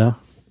tennis guy, though.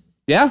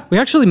 Yeah? We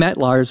actually met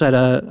Lars at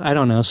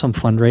some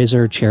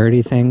fundraiser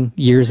charity thing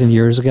years and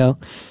years ago.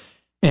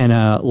 And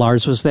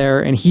Lars was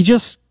there, and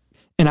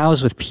I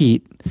was with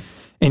Pete,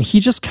 and he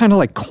just kind of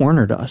like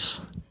cornered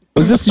us.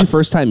 Was this your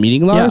first time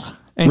meeting Lars? Yeah.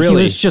 And really?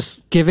 He was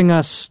just giving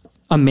us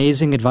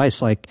amazing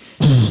advice. Like,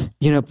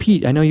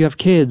 Pete, I know you have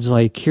kids.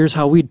 Like, here's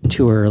how we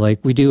tour. Like,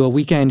 we do a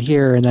weekend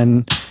here and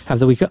then have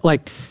the weekend.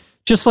 Like,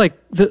 just like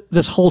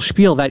this whole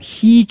spiel that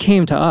he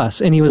came to us,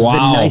 and he was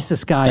the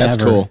nicest guy ever.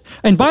 That's cool.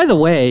 And by the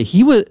way,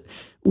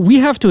 we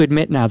have to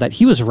admit now that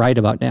he was right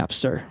about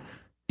Napster.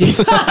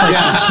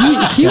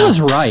 He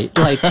was right.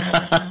 Like,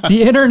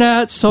 the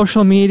internet,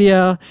 social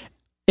media,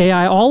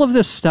 AI, all of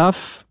this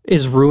stuff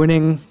is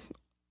ruining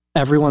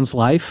everyone's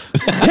life.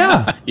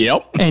 Yeah.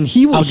 Yep. And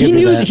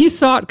he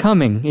saw it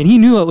coming, and he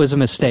knew it was a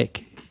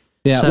mistake.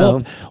 Yeah. So,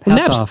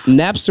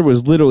 Napster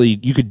was literally,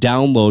 you could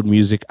download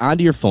music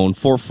onto your phone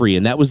for free,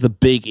 and that was the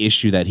big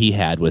issue that he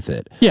had with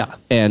it. Yeah.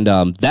 And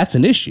that's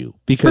an issue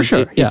because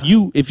for sure,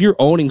 if you're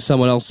owning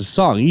someone else's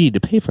song, you need to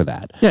pay for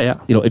that. Yeah.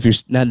 If you're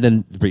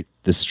then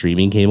the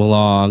streaming came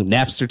along,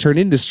 Napster turned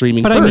into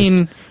streaming but first. I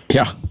mean,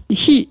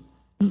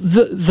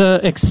 the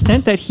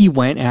extent that he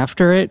went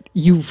after it,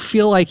 you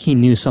feel like he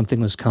knew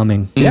something was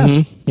coming.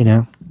 Yeah.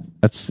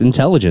 That's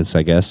intelligence,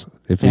 I guess.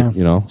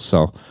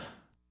 So.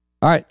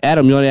 All right,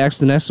 Adam, you want to ask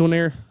the next one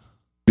here?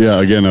 Yeah,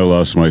 again, I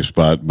lost my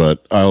spot,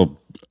 but I'll...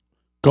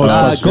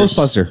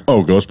 Ghostbuster.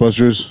 Oh,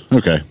 Ghostbusters?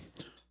 Okay.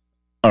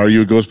 Are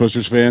you a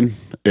Ghostbusters fan?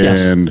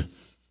 Yes. And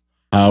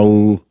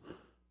how...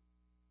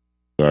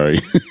 Sorry.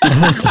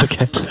 It's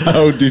okay.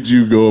 How did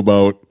you go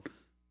about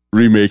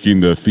remaking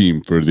the theme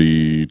for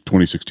the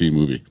 2016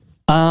 movie?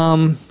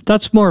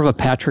 That's more of a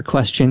Patrick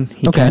question.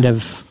 He kind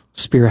of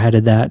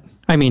spearheaded that.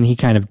 I mean, he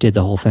kind of did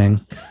the whole thing.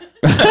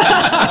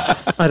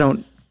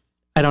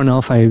 I don't know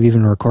if I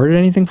even recorded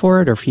anything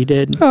for it or if he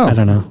did. Oh. I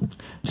don't know.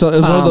 So it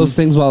was one of those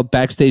things while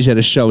backstage at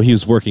a show, he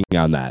was working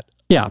on that.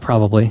 Yeah,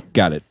 probably.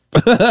 Got it.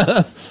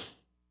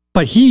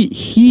 But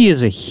he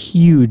is a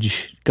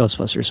huge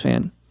Ghostbusters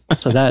fan.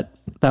 So that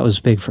was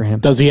big for him.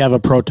 Does he have a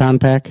proton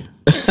pack?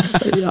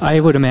 I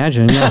would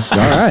imagine, yeah. All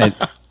right.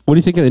 What do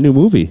you think of the new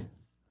movie?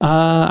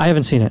 I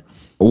haven't seen it.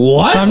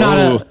 What?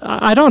 So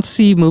I don't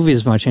see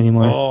movies much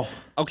anymore. Oh.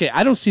 Okay,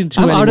 I don't see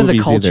too I'm many out of the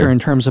movies culture either. in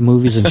terms of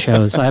movies and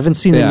shows. I haven't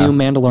seen the new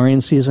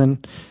Mandalorian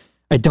season.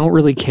 I don't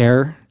really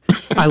care.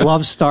 I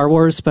love Star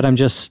Wars, but I'm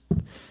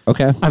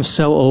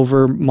so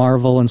over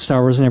Marvel and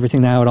Star Wars and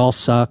everything now. It all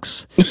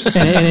sucks.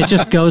 And it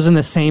just goes in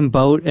the same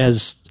boat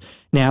as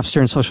Napster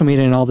and social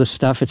media and all this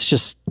stuff. It's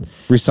just...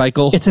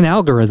 Recycle? It's an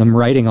algorithm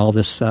writing all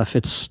this stuff.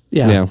 It's...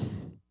 Yeah.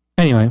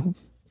 Anyway.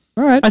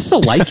 All right. I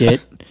still like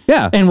it.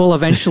 Yeah. And we'll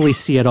eventually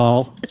see it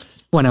all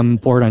when I'm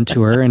bored on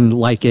tour and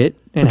like it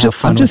and have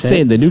fun I'm just with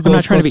saying, it. the new I'm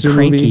not trying to be Ghostbuster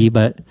cranky, movie-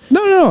 but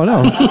No.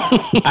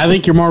 I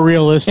think you're more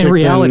realistic. in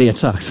reality, it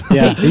sucks.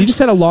 Yeah. You just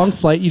had a long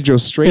flight. You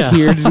drove straight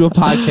here to do a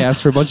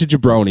podcast for a bunch of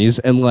jabronis,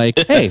 and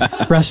hey,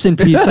 Rest in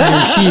peace,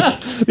 Iron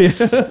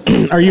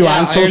Sheik. Are you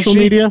on social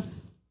media?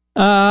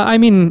 I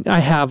mean, I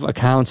have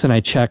accounts and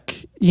I check,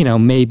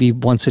 maybe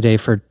once a day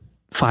for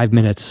 5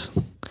 minutes.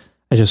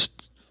 I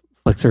just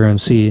flick through and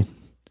see.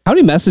 how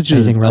many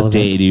messages Anything a relevant.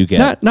 day do you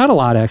get? Not a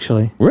lot,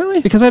 actually.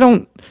 Really? Because I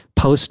don't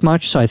post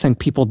much, so I think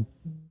people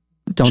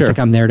don't Sure. think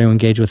I'm there to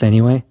engage with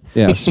anyway.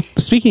 Yeah.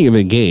 Speaking of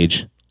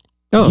engage,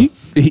 Oh,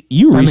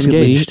 you I'm recently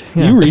engaged,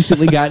 yeah. you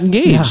recently got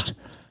engaged.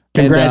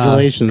 And,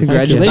 Congratulations.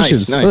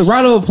 congratulations! Nice, nice. A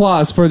round of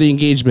applause for the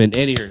engagement.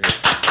 And here.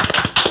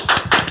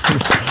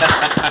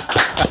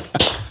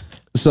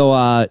 So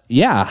how'd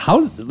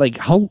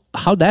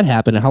that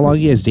happen? And how long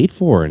you guys date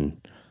for? And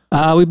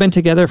we've been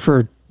together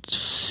for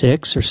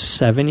 6 or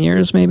 7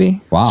 years,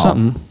 maybe. wow,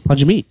 Something. How'd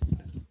you meet?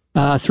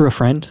 Through a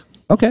friend.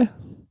 Okay,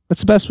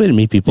 that's the best way to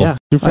meet people. Yeah,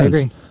 through friends.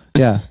 I agree.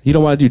 Yeah, you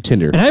don't want to do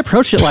Tinder. And I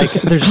approached it like,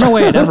 there's no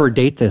way I'd ever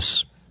date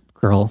this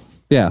girl.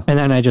 Yeah. And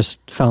then I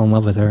just fell in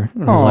love with her.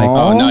 And I was like,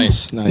 Oh,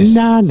 nice.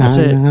 That's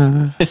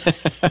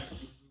it.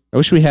 I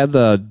wish we had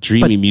the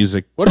dreamy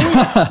music. What do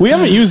we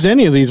haven't used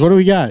any of these. What do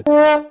we got?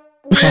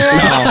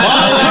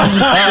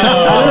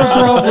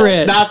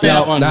 Inappropriate. Not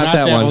that one. Not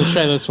that one. Let's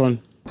try this one.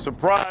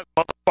 Surprise,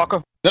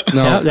 motherfucker.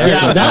 No.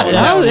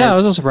 That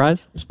was a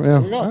surprise.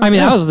 I mean,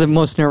 that was the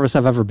most nervous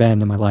I've ever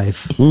been in my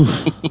life.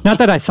 Not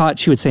that I thought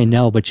she would say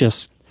no, but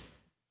just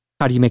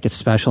how do you make it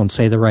special and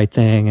say the right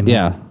thing? And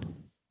Yeah.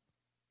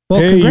 Well,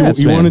 Hey, congrats,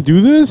 you man. want to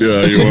do this?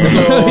 Yeah, you want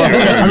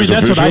I mean,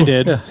 that's what I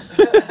did.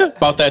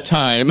 About that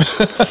time.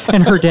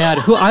 And her dad,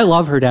 who I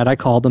love her dad, I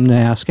called him to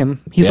ask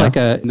him. He's Yeah. like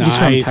he's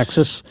from Nice.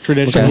 Texas.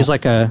 Tradition. So he's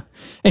like and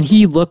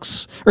he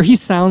looks, or he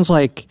sounds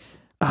like,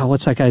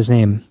 what's that guy's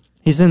name?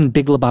 He's in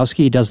Big Lebowski.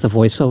 He does the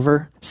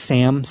voiceover.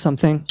 Sam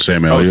something.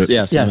 Sam Oh, Elliott.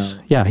 yes. Yes.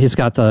 Yeah. He's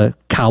got the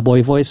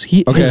cowboy voice.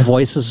 His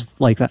voice is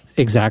like that,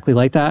 exactly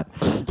like that.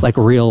 Like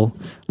real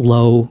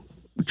low,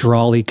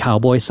 drawly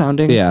cowboy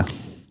sounding. Yeah.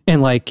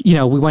 And like, we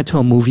went to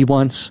a movie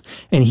once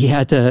and he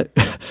had to,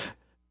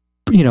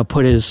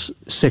 put his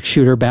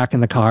 6-shooter back in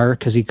the car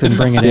because he couldn't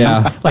bring it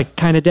Yeah. in. Like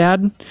kind of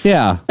dad.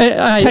 Yeah.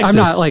 I'm Texas.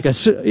 not like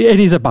and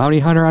he's a bounty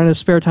hunter on his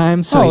spare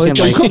time. So he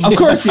can of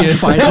course he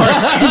is. find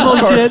people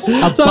and shit. So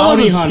I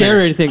bounty wasn't hunter. scared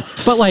or anything.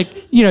 But like,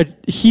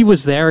 he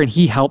was there and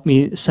he helped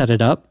me set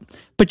it up.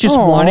 But just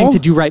wanting to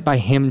do right by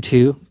him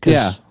too.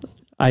 Because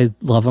I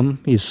love him.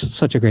 He's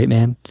such a great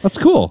man. That's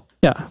cool.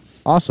 Yeah.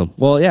 Awesome.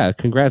 Well, yeah,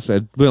 congrats,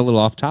 man. We're a little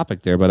off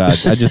topic there, but I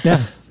just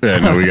Yeah. Yeah,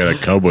 no, we got a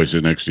cowboy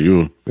sitting next to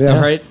you. yeah,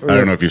 right. I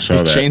don't know if you saw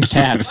that. Changed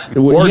hats. had-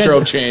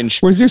 Wardrobe change.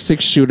 Where's your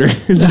 6-shooter?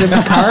 Is it in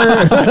the car?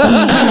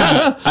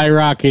 I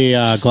rock a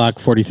Glock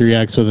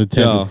 43X with a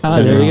 10. Oh.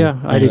 There you go.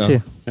 I do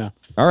too.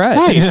 All right.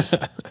 Nice.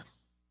 A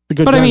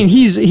good But I gun. mean,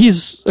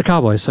 he's a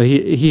cowboy, so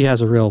he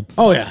has a real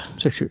oh yeah,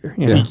 6-shooter.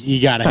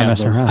 you gotta Not have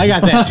messing those. around. I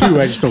got that too.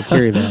 I just don't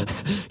carry that.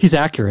 He's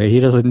accurate. He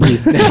doesn't need,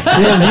 he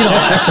doesn't need all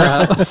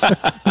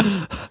that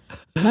crap.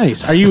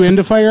 Nice. Are you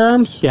into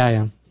firearms? Yeah, I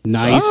am.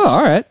 Nice. Oh,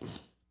 all right.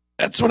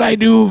 That's what I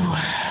do.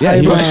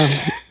 Yeah,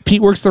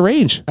 Pete works the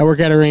range. I work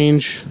at a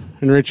range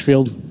in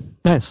Richfield,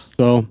 Nice.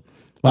 so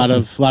a lot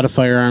of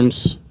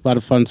firearms, a lot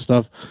of fun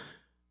stuff.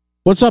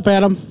 What's up,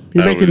 Adam?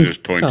 You're I was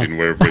just pointing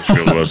where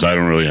Richfield was. I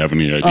don't really have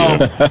any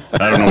idea.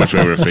 I don't know which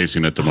way we're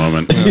facing at the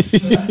moment.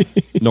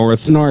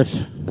 North.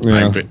 north.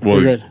 Yeah.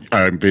 You're good.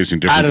 I'm facing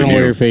different I don't know than where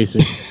you. you're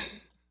facing.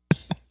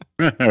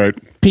 All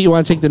right. Pete, you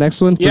want to take the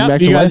next one? Bring Yeah, back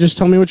you to gotta life? just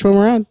tell me which one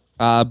we're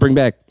on. Bring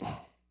back.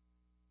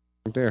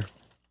 Right there.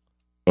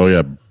 Oh,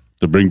 yeah.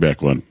 The bring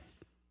back one.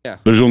 Yeah.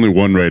 There's only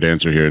one right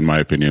answer here, in my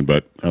opinion,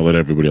 but I'll let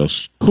everybody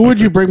else. Who would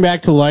you bring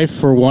back to life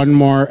for one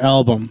more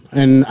album?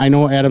 And I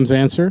know Adam's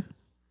answer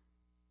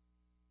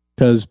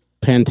because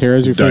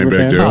Pantera's your favorite Dimebag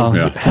band. Darrell. Oh,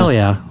 yeah. hell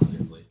yeah.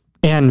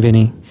 And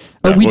Vinny.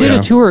 Yeah, We oh, did yeah.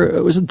 a tour.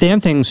 It was Damn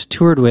Things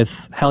toured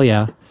with Hell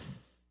Yeah.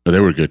 Oh, they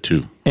were good,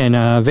 too.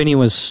 And Vinny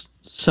was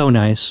so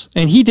nice.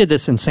 And he did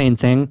this insane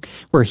thing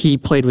where he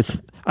played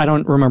with, I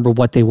don't remember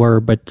what they were,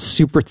 but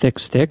super thick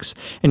sticks.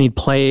 And he'd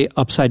play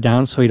upside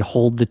down so he'd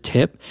hold the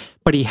tip.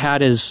 But he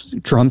had his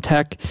drum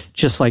tech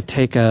just like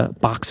take a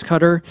box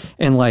cutter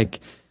and like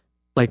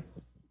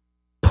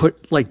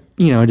put like,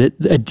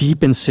 a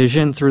deep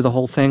incision through the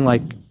whole thing,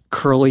 like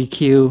curly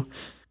Q,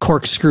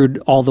 corkscrewed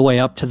all the way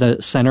up to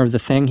the center of the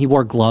thing. He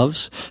wore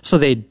gloves so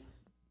they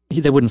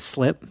wouldn't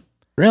slip.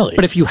 Really?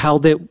 But if you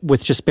held it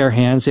with just bare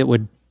hands, it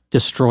would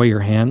destroy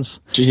your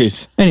hands.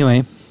 Jeez.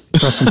 Anyway,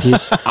 rest in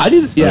peace. I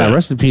did. Yeah,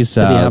 rest in peace.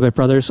 The Abbott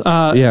brothers.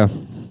 Yeah.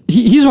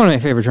 He's one of my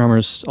favorite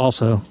drummers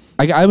also.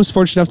 I was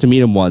fortunate enough to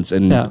meet him once,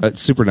 and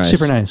super nice.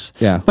 Super nice.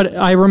 Yeah. But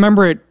I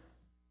remember it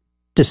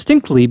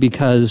distinctly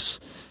because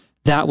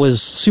that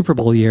was Super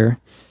Bowl year.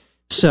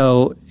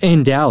 So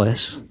in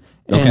Dallas.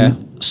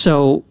 And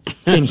so,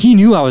 and he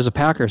knew I was a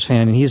Packers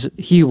fan, and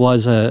he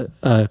was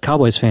a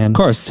Cowboys fan. Of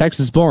course,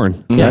 Texas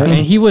born. Yeah,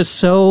 and he was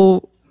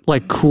so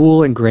like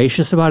cool and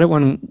gracious about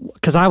it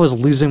because I was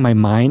losing my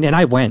mind, and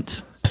I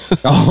went.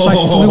 So I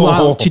flew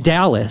out to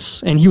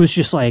Dallas, and he was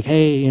just like,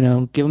 "Hey,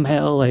 give him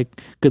hell, like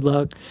good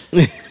luck."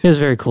 It was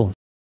very cool.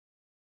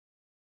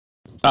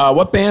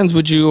 What bands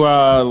would you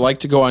like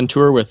to go on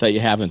tour with that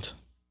you haven't?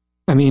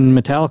 I mean,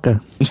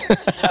 Metallica.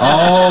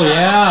 Oh,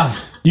 yeah.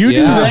 you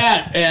do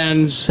that,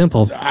 and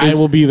Simple. I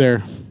will be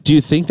there. Do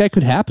you think that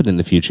could happen in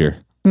the future?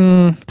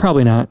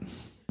 Probably not.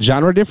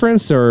 Genre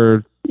difference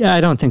or? Yeah,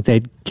 I don't think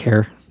they'd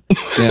care.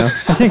 Yeah.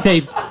 I think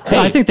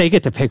they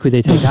get to pick who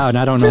they take out, and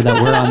I don't know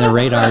that we're on their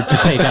radar to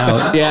take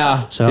out.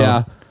 Yeah. So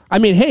yeah. I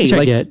mean, hey, Which I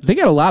like get. they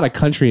got a lot of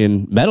country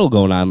and metal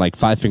going on, like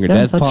Five Finger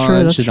Death that's Punch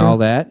true, that's and true. all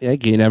that. Yeah,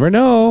 you never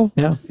know.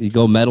 Yeah. You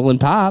go metal and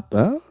pop.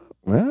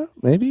 Well,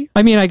 maybe.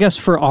 I mean, I guess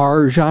for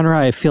our genre,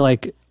 I feel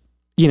like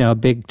a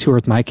big tour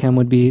with My Chem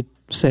would be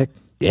sick.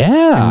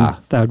 Yeah.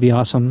 That would be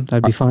awesome.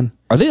 That'd be fun.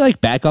 Are they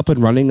like back up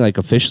and running like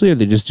officially, or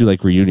they just do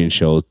like reunion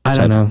shows? I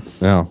don't know.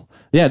 No.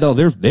 Yeah, no,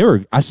 they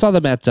were. I saw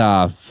them at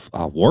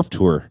Warp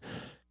Tour.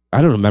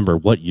 I don't remember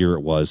what year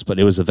it was, but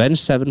it was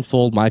Avenged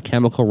Sevenfold, My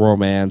Chemical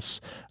Romance,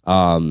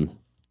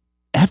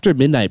 After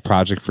Midnight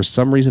Project, for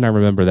some reason, I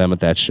remember them at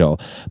that show.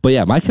 But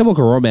yeah, My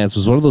Chemical Romance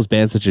was one of those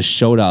bands that just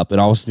showed up,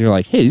 and all of a sudden you're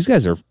like, hey, these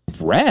guys are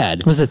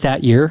rad. Was it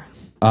that year?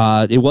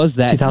 It was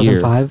that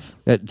 2005?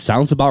 That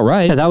sounds about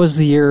right. Yeah, that was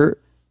the year.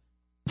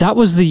 That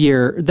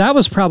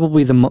was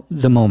probably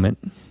the moment.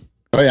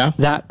 Oh, yeah?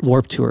 That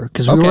Warped Tour.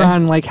 Because we were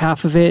on like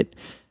half of it,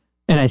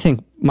 and I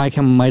think My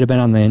Chemical might have been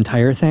on the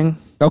entire thing.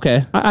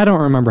 Okay. I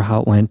don't remember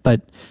how it went,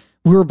 but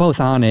we were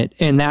both on it,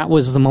 and that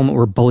was the moment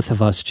where both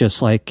of us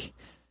just like,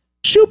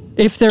 shoop.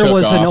 If there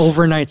was an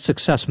overnight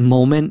success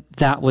moment,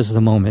 that was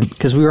the moment,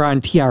 because we were on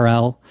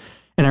TRL,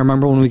 and I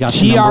remember when we got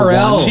to number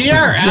one. TRL,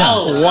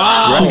 yeah.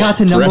 Wow. We got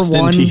to number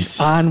one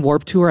on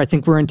Warped Tour. I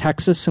think we were in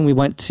Texas, and we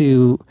went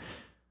to,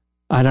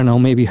 I don't know,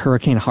 maybe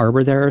Hurricane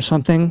Harbor there or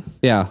something.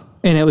 Yeah.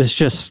 And it was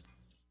just,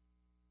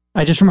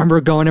 I just remember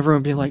going,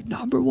 everyone being like,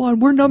 number one,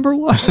 we're number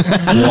one.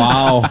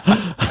 Wow.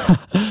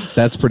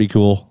 That's pretty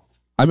cool.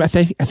 I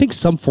think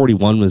Sum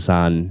 41 was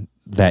on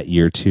that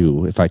year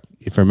too, if I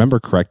remember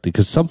correctly,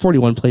 because Sum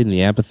 41 played in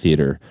the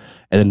amphitheater,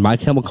 and then My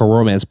Chemical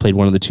Romance played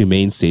one of the two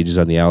main stages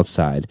on the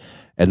outside,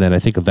 and then I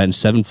think Avenged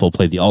Sevenfold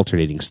played the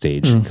alternating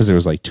stage, because there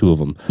was like two of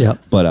them. Yeah.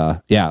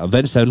 But yeah,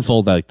 Avenged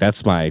Sevenfold, like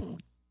that's my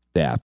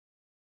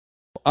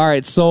All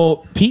right,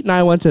 so Pete and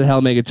I went to the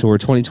Hell Mega Tour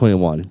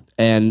 2021,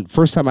 and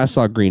first time I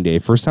saw Green Day,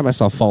 first time I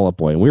saw Fall Out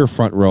Boy, and we were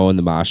front row in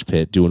the mosh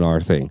pit doing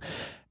our thing.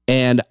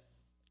 And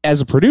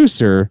as a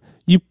producer,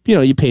 you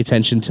pay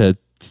attention to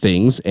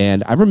things,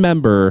 and I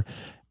remember,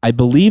 I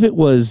believe it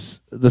was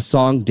the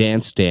song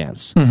Dance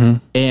Dance,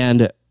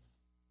 and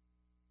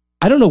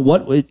I don't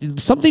know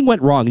something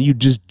went wrong. You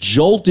just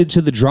jolted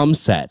to the drum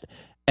set,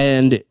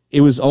 and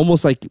it was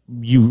almost like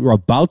you were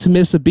about to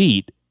miss a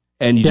beat,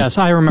 and you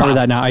I remember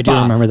that now. I do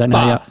remember that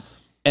now. Yeah,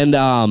 and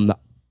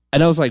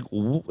I was like,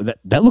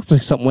 that looks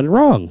like something went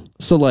wrong.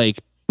 So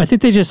like, I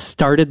think they just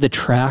started the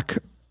track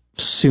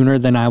sooner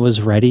than I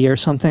was ready or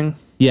something.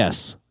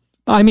 Yes.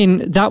 I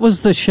mean, that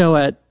was the show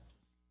at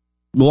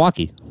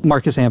Milwaukee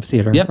Marcus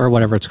Amphitheater, or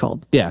whatever it's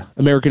called. Yeah,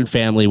 American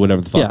Family,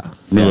 whatever the fuck. Yeah,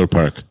 Miller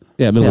Park.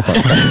 Yeah, Miller Park.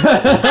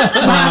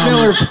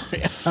 Miller.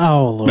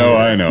 Oh Lord. No,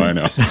 I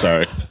know.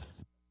 Sorry.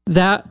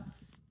 That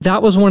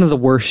was one of the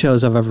worst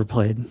shows I've ever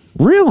played.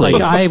 Really?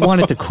 Like, I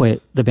wanted to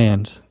quit the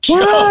band.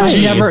 What?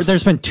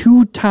 There's been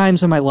 2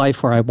 times in my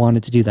life where I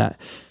wanted to do that.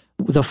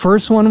 The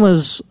first one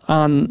was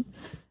on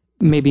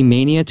maybe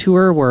Mania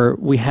Tour, where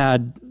we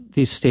had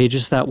these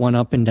stages that went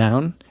up and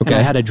down, and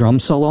I had a drum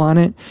solo on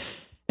it.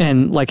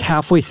 And like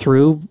halfway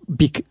through,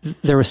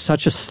 there was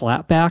such a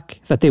slapback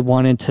that they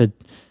wanted to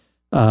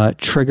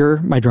trigger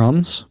my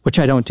drums, which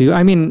I don't do.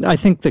 I mean, I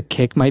think the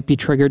kick might be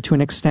triggered to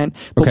an extent,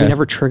 but we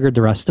never triggered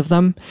the rest of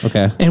them.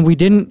 Okay. And we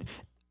didn't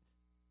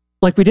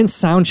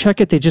sound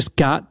check it. They just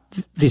got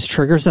these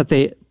triggers that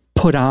they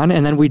put on,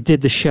 and then we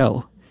did the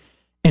show.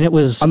 And it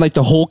was on like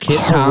the whole kit,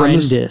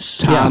 horrendous.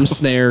 Tom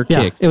snare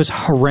kick. It was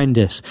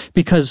horrendous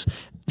because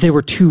they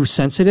were too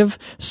sensitive.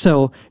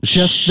 So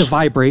just the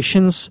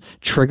vibrations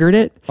triggered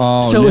it.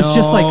 Oh, so it was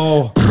just like,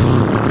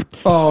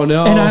 oh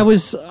no. and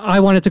I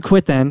wanted to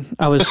quit then.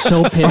 I was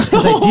so pissed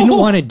because I didn't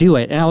want to do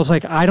it. And I was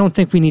like, I don't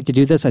think we need to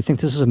do this. I think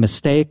this is a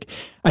mistake.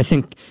 I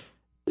think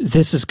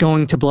this is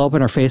going to blow up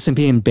in our face and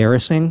be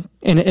embarrassing.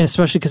 And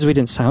especially because we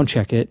didn't sound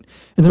check it.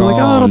 And they're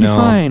like, oh, it'll be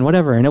fine,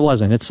 whatever. And it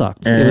wasn't. It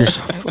sucked. It was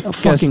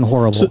fucking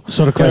horrible.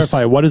 So to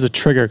clarify, what is a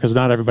trigger? Because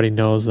not everybody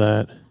knows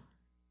that.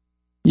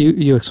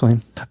 You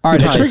explain. All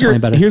right, a trigger.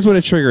 Here's what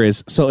a trigger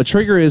is. So a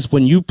trigger is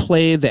when you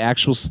play the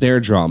actual snare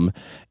drum,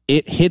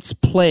 it hits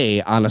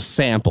play on a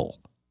sample,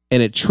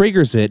 and it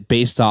triggers it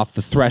based off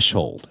the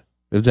threshold.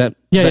 Is that?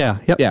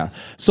 Yeah.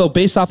 So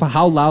based off of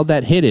how loud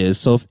that hit is,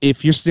 so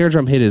if your snare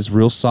drum hit is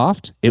real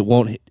soft, it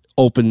won't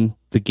open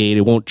the gate.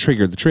 It won't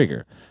trigger the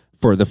trigger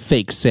for the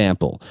fake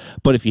sample.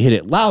 But if you hit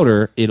it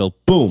louder, it'll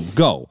boom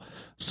go.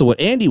 So what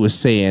Andy was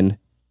saying,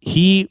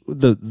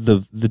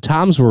 the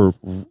toms were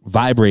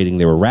vibrating,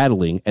 they were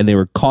rattling, and they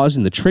were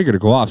causing the trigger to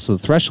go off. So the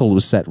threshold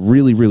was set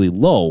really, really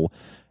low,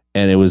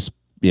 and it was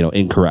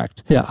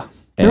incorrect. Yeah.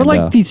 They were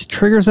like these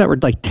triggers that were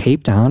like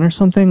taped on or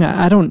something.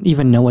 I don't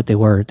even know what they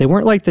were. They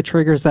weren't like the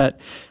triggers that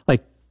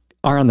like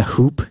are on the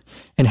hoop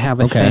and have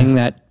a thing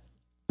that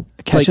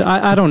catch. Like,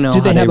 I don't know.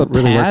 Did they have a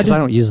really work because I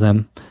don't use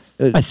them.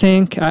 I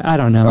think I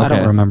don't know. I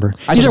don't remember.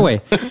 Either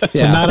way,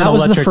 that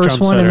was the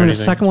first one, and then the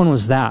second one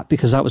was that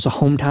because that was a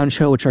hometown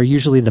show, which are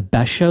usually the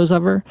best shows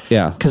ever.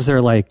 Yeah, because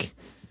they're like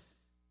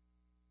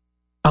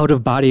out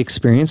of body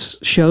experience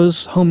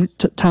shows.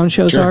 Hometown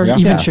shows are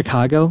even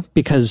Chicago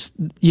because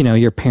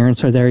your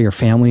parents are there, your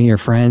family, your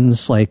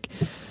friends. Like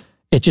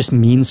it just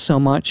means so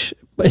much,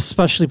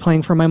 especially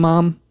playing for my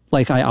mom.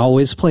 Like I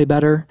always play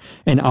better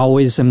and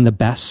always am the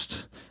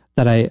best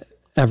that I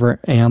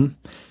ever am.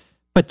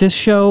 But this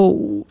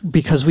show,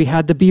 because we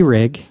had the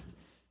B-rig,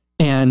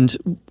 and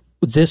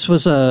this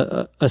was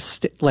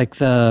like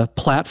the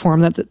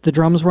platform that the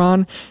drums were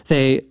on,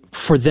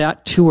 for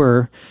that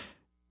tour,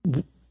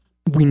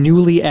 we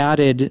newly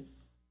added,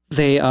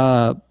 they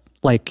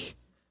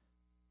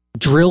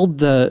drilled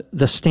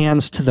the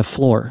stands to the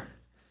floor.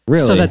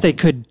 Really? So that they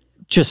could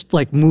just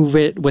like move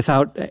it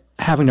without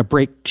having to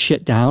break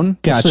shit down.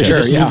 Gotcha. So they Sure,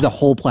 just move the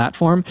whole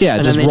platform. Yeah,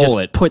 and just then they roll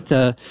just it. put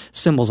the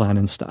cymbals on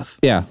and stuff.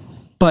 Yeah.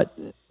 But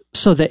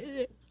so that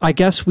I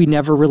guess we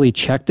never really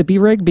checked the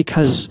B-Rig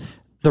because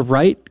the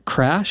right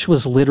crash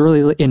was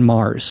literally in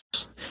Mars.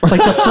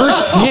 Like the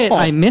first hit,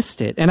 I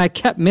missed it, and I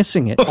kept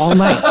missing it all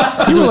night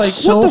because it was like,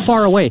 so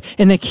far away,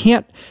 and he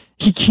can't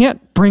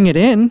bring it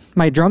in.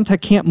 My drum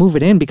tech can't move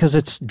it in because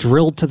it's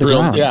drilled to the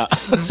ground. Yeah.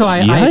 So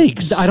I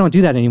don't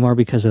do that anymore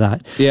because of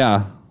that.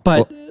 Yeah.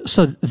 But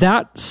so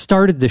that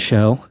started the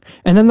show,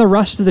 and then the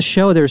rest of the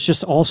show, there's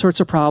just all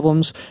sorts of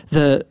problems.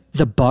 The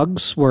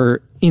bugs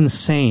were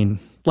insane.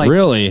 Like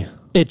Really?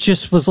 it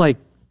just was like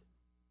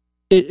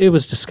it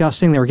was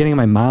disgusting. They were getting in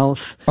my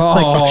mouth.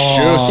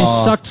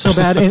 It sucked so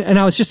bad, and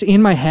I was just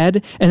in my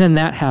head. And then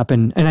that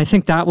happened, and I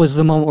think that was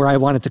the moment where I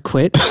wanted to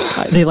quit.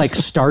 They like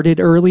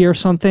started early or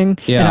something,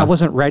 and I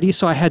wasn't ready,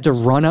 so I had to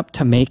run up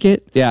to make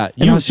it. Yeah,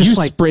 and you I was just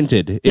like,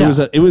 sprinted.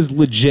 It was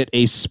legit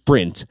a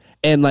sprint.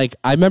 And like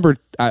I remember,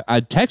 I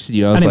texted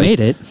you. I was and like, I made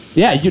it.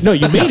 Yeah, you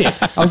made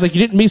it. I was like,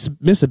 you didn't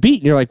miss a beat,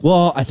 and you're like,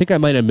 well, I think I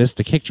might have missed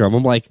the kick drum.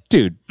 I'm like,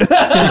 dude.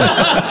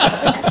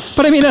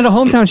 But I mean, at a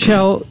hometown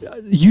show,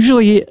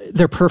 usually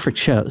they're perfect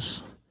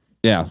shows.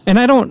 Yeah, And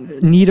I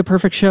don't need a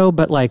perfect show,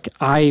 but like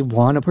I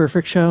want a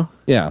perfect show.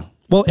 yeah.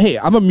 Well, hey,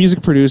 I'm a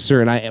music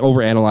producer, and I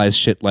overanalyze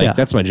shit. Like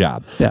that's my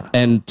job. Yeah.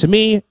 And to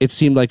me, it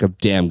seemed like a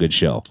damn good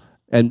show.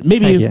 And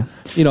maybe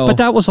Thank you know, But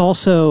that was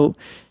also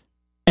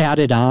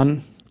added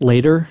on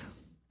later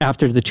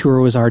after the tour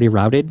was already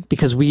routed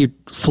because we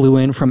flew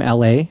in from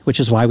LA, which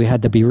is why we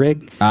had the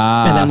B-Rig.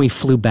 And then we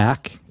flew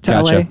back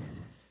to LA.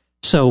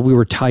 So we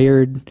were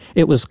tired.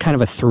 It was kind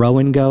of a throw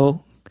and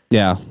go.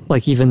 Yeah.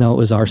 Like even though it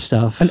was our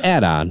stuff. An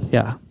add-on.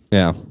 Yeah.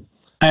 Yeah.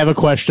 I have a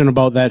question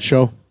about that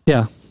show.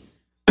 Yeah.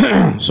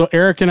 So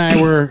Eric and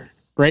I were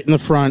right in the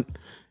front,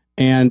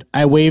 and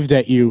I waved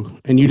at you,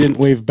 and you didn't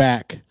wave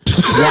back.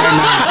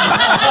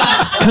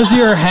 Why not? Because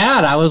your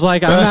hat, I was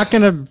like, I'm not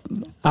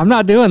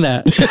doing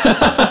that.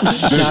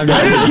 You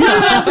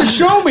didn't have to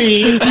show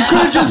me. You could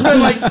have just been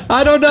like,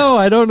 I don't know.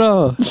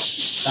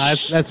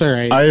 that's all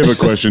right. I have a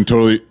question.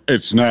 Totally,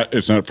 it's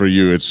not for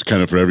you. It's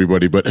kind of for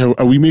everybody. But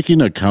are we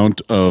making a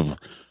count of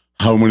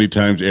how many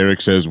times Eric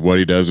says what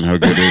he does and how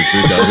good it is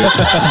he does it?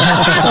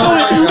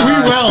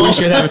 We will. We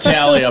should have a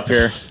tally up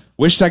here.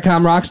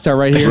 Wish.com Rockstar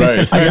right here.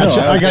 Right.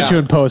 I got you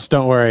in post.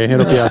 Don't worry.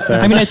 It'll be up there.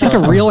 I mean, I think a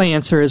real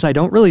answer is I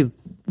don't really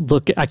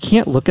I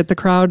can't look at the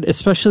crowd,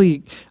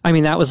 especially, I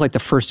mean, that was like the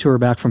first tour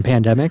back from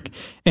pandemic,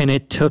 and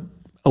it took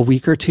a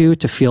week or two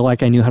to feel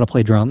like I knew how to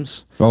play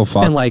drums. Oh,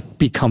 fuck. And like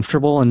be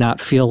comfortable and not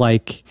feel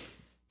like,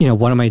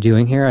 what am I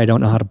doing here? I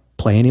don't know how to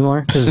play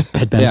anymore because it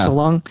had been so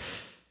long.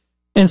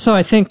 And so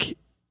I think,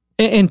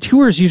 and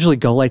tours usually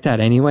go like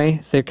that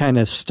anyway. They kind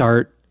of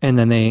start and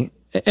then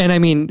and I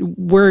mean,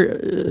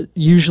 we're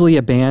usually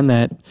a band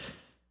that,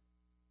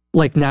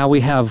 like now we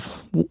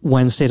have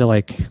Wednesday to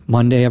like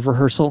Monday of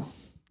rehearsal.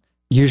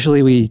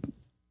 Usually we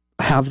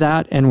have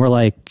that and we're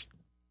like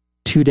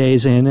 2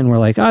 days in and we're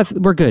like,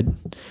 we're good.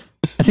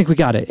 I think we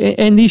got it.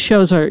 And these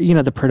shows are,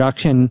 the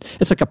production,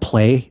 it's like a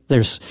play.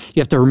 You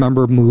have to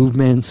remember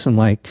movements and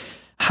like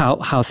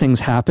how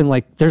things happen.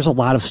 Like there's a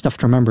lot of stuff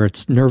to remember.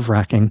 It's nerve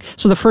wracking.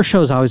 So the first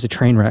show is always a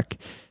train wreck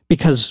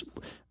because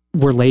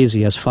we're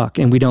lazy as fuck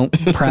and we don't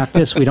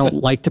practice. We don't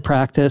like to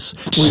practice.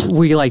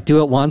 We like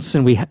do it once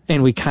and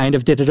we kind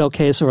of did it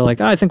okay. So we're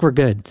like, I think we're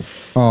good.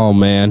 Oh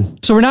man.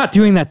 So we're not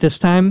doing that this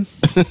time.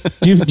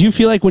 Do you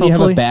feel like when you have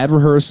a Hopefully. bad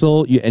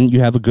rehearsal and you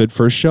have a good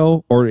first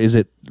show, or is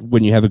it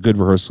when you have a good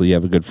rehearsal you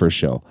have a good first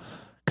show?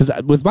 Because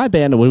with my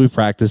band, when we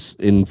practice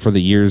for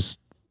the years,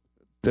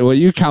 well,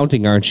 you're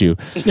counting, aren't you?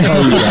 We're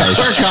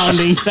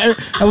counting.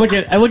 I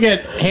look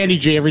at Handy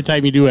J every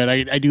time you do it.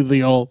 I do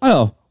the old.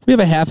 Oh, we have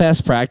a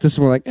half-ass practice,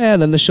 and we're like,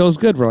 then the show's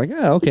good. We're like,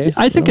 okay.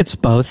 I think it's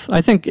both.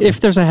 I think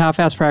if there's a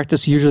half-ass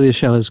practice, usually the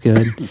show is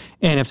good,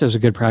 and if there's a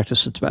good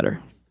practice, it's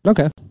better.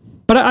 Okay.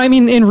 But I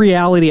mean, in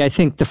reality, I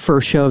think the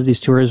first show of these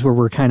tours where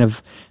we're kind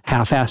of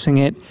half-assing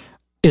it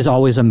is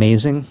always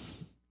amazing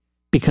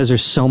because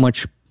there's so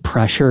much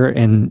pressure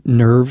and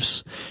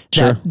nerves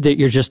that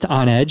you're just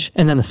on edge.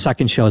 And then the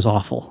second show is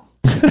awful.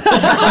 And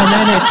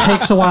then it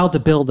takes a while to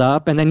build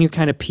up, and then you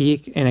kind of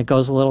peak and it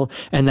goes a little,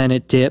 and then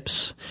it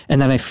dips.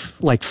 And then I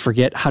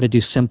forget how to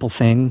do simple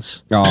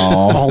things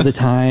all the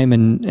time.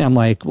 And I'm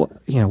like,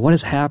 what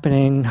is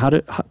happening?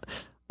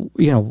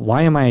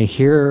 Why am I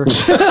here? And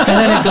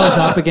then it goes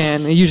up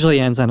again. It usually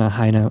ends on a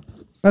high note.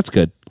 That's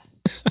good.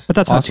 But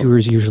that's Awesome. how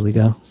tours usually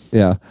go.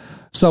 Yeah.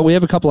 So we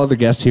have a couple other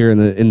guests here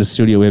in the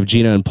studio. We have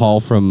Gina and Paul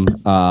from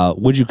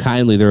Would You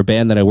Kindly. They're a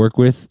band that I work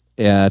with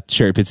at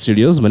Cherry Pit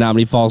Studios,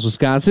 Menominee Falls,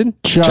 Wisconsin.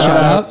 Shout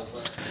out.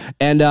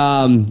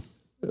 And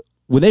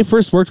when they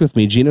first worked with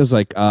me, Gina was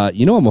like,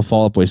 I'm a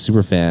Fall Out Boy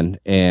super fan.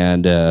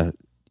 And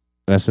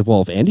I said,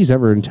 well, if Andy's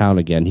ever in town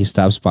again, he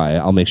stops by,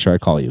 I'll make sure I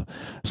call you.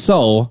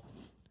 So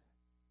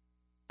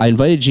I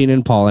invited Gina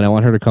and Paul, and I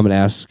want her to come and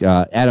ask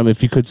Adam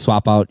if you could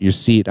swap out your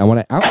seat.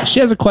 She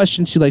has a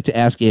question she'd like to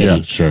ask Andy.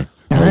 Yeah, sure.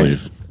 I'll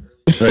leave.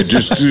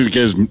 Just so you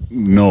guys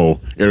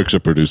know, Eric's a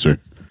producer.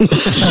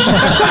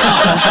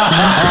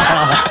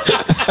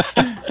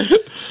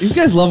 These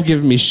guys love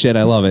giving me shit.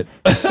 I love it.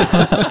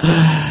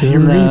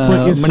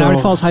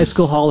 Menominee Falls High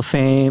School Hall of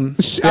Fame.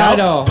 I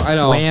know.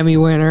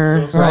 Whammy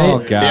winner, right? Oh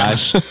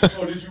gosh.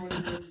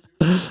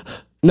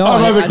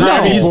 No,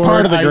 he's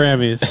part of the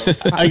Grammys.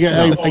 I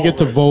get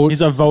to vote.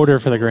 He's a voter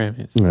for the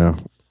Grammys. Yeah.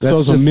 So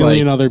is a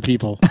million other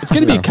people. It's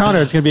going to be a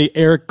counter. It's going to be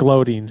Eric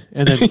gloating,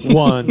 and then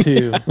 1,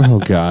 2. Oh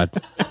God.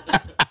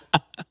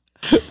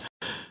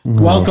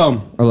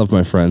 Welcome. I love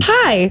my friends.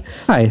 Hi.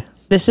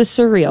 This is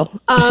surreal.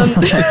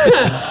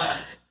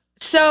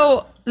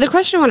 So the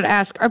question I wanted to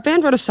ask, our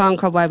band wrote a song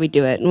called Why We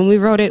Do It. And when we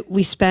wrote it,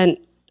 we spent,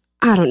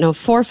 4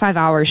 or 5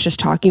 hours just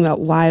talking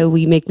about why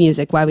we make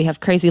music, why we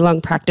have crazy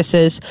long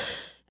practices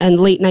and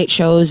late night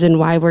shows, and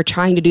why we're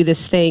trying to do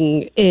this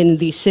thing in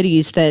these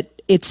cities that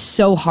it's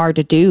so hard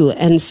to do.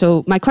 And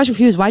so my question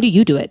for you is, why do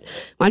you do it?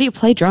 Why do you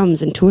play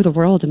drums and tour the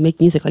world and make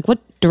music? Like, what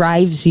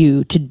drives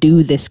you to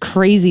do this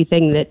crazy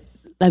thing that,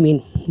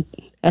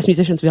 as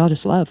musicians, we all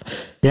just love?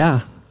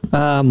 Yeah.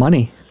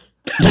 Money.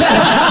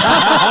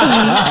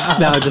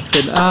 No, just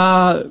kidding.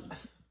 I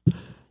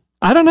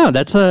don't know.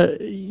 That's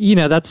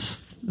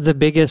the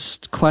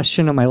biggest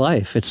question of my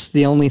life. It's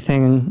the only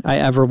thing I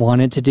ever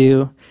wanted to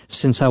do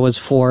since I was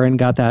 4 and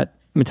got that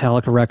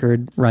Metallica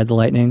record, Ride the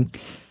Lightning.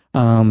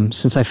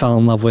 Since I fell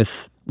in love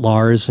with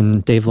Lars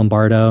and Dave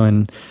Lombardo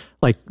and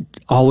like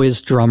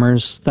always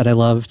drummers that I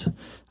loved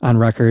on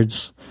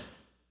records.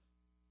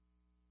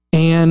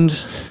 And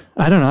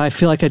I don't know, I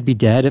feel like I'd be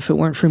dead if it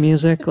weren't for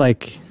music.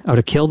 Like I would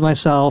have killed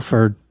myself,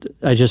 or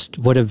I just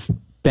would have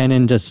been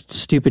into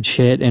stupid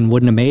shit and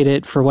wouldn't have made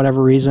it for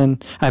whatever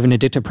reason. I have an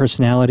addictive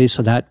personality,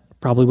 so that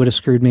probably would have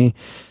screwed me.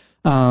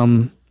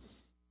 I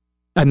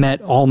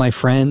met all my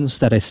friends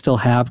that I still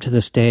have to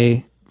this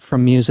day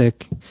from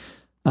music.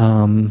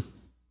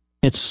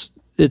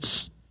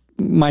 It's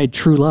my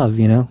true love,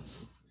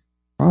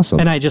 Awesome.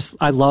 And I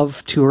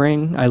love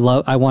touring. I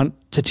want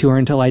to tour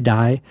until I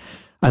die.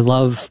 I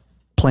love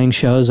playing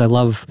shows. I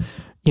love,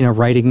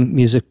 writing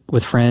music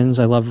with friends.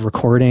 I love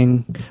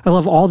recording. I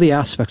love all the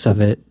aspects of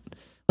it.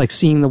 Like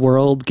seeing the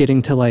world,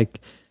 getting to like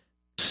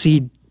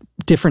see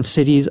different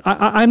cities.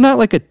 I'm not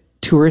like a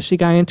touristy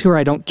guy in tour.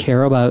 I don't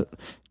care about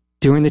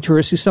doing the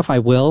touristy stuff. I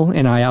will,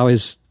 and I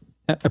always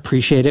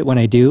appreciate it when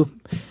I do.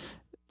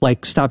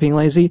 Like stop being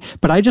lazy.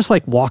 But I just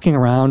like walking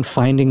around,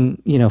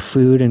 finding,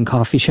 food and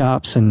coffee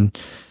shops and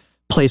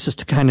places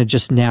to kind of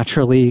just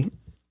naturally,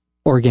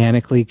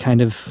 organically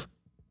kind of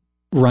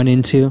run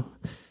into.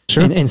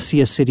 Sure. And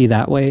see a city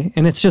that way.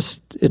 And it's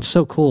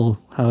so cool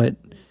how it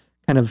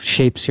kind of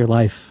shapes your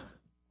life.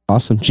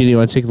 Awesome. Jeannie, you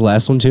want to take the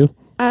last one too?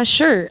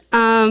 Sure.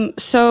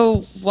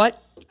 So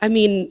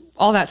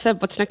all that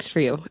said, what's next for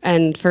you?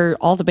 And for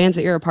all the bands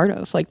that you're a part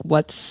of, like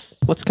what's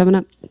coming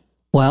up?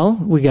 Well,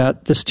 we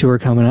got this tour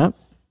coming up.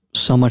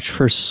 So Much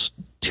for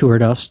Tour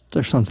Dust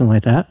or something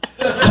like that.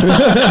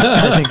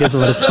 I think is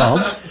what it's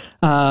called.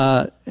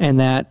 And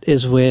that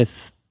is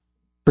with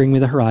Bring Me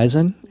the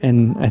Horizon.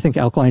 And I think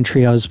Alkaline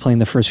Trio is playing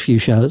the first few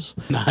shows.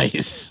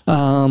 Nice.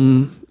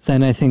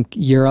 Then I think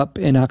Europe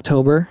in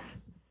October.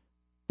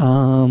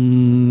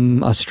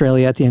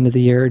 Australia at the end of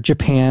the year.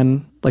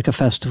 Japan, like a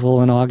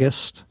festival in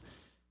August.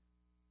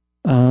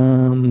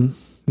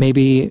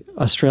 Maybe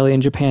Australia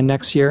and Japan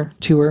next year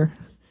tour.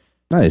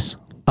 Nice.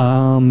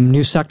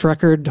 New Sect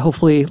record,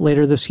 hopefully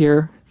later this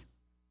year.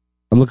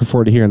 I'm looking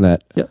forward to hearing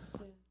that. Yep.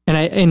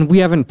 And we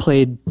haven't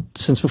played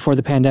since before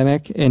the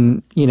pandemic,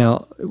 and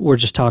we're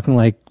just talking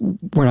like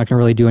we're not going to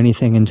really do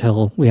anything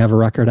until we have a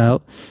record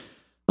out.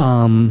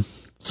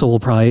 So we'll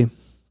probably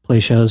play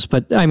shows,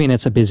 but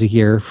it's a busy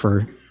year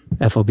for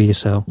FOB,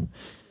 so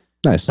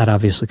nice. That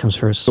obviously comes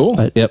first. Cool.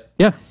 But yep.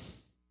 Yeah.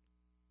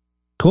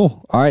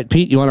 Cool. All right,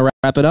 Pete, you want to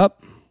wrap it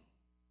up?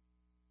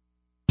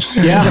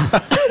 Yeah.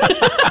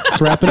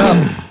 Let's wrap it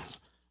up.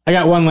 I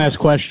got one last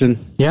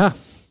question. Yeah.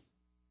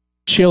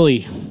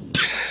 Chili.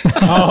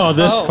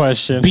 This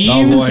question.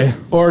 Beans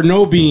or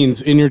no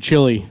beans in your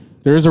chili?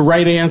 There is a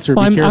right answer.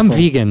 Be careful. I'm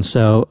vegan,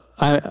 so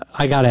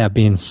I gotta have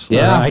beans.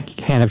 Yeah. I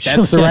can't have chili.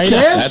 That's the right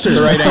answer.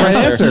 That's the right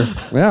answer.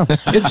 Yeah.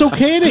 It's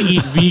okay to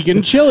eat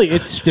vegan chili.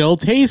 It still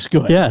tastes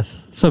good.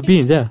 Yes. So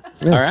beans, yeah.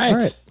 All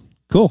right.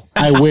 Cool.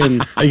 I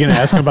win. Are you going to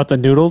ask him about the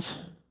noodles?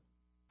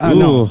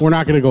 No, we're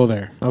not going to go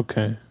there.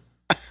 Okay.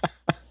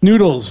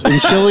 Noodles in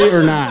chili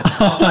or not?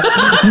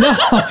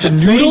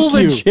 Noodles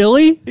and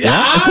chili?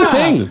 Yeah, it's a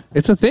thing.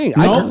 It's a thing.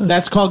 No,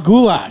 that's called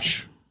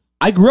goulash.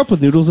 I grew up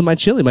with noodles in my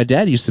chili. My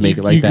dad used to make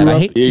it like you that. grew I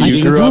up- hate.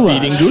 You grew up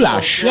eating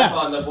goulash. Yeah.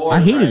 I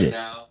hated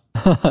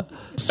it.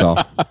 So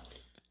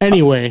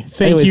Anyway,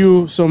 thank Anyways.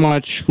 you so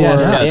much for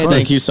Yes,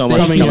 thank you so much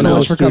coming you in so the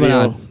much for coming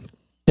studio. on.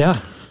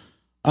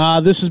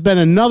 Yeah. This has been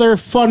another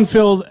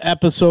fun-filled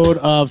episode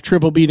of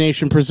Triple B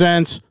Nation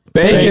Presents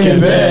Bacon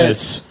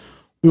Bits.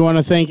 We want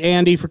to thank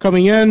Andy for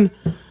coming in.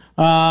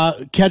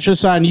 Catch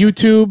us on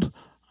YouTube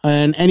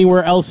and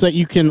anywhere else that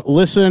you can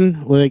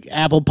listen, like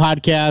Apple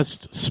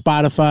Podcast,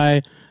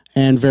 Spotify,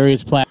 and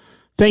various platforms.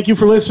 Thank you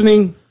for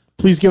listening.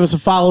 Please give us a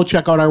follow.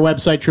 Check out our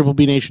website,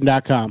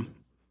 triplebnation.com.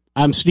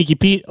 I'm Sneaky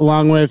Pete,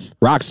 along with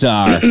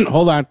Rockstar.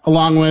 hold on,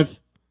 along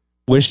with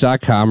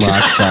Wish.com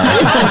Rockstar.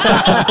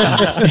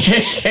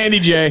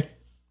 Andy J.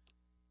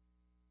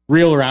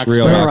 Real Rockstar.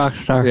 Real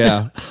Rockstar.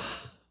 Yeah.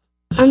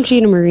 I'm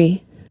Gina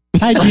Marie.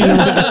 Hi,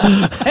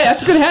 Gina. Hey,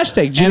 that's a good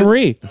hashtag. Gina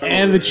Marie.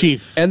 And the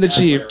Chief. And the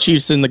Chief.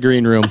 Chiefs in the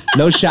green room.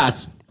 No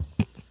shots.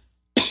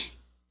 Yeah,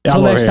 Until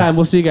I'm next over here. time,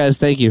 we'll see you guys.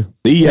 Thank you.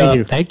 See ya. Thank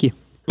you. Thank you.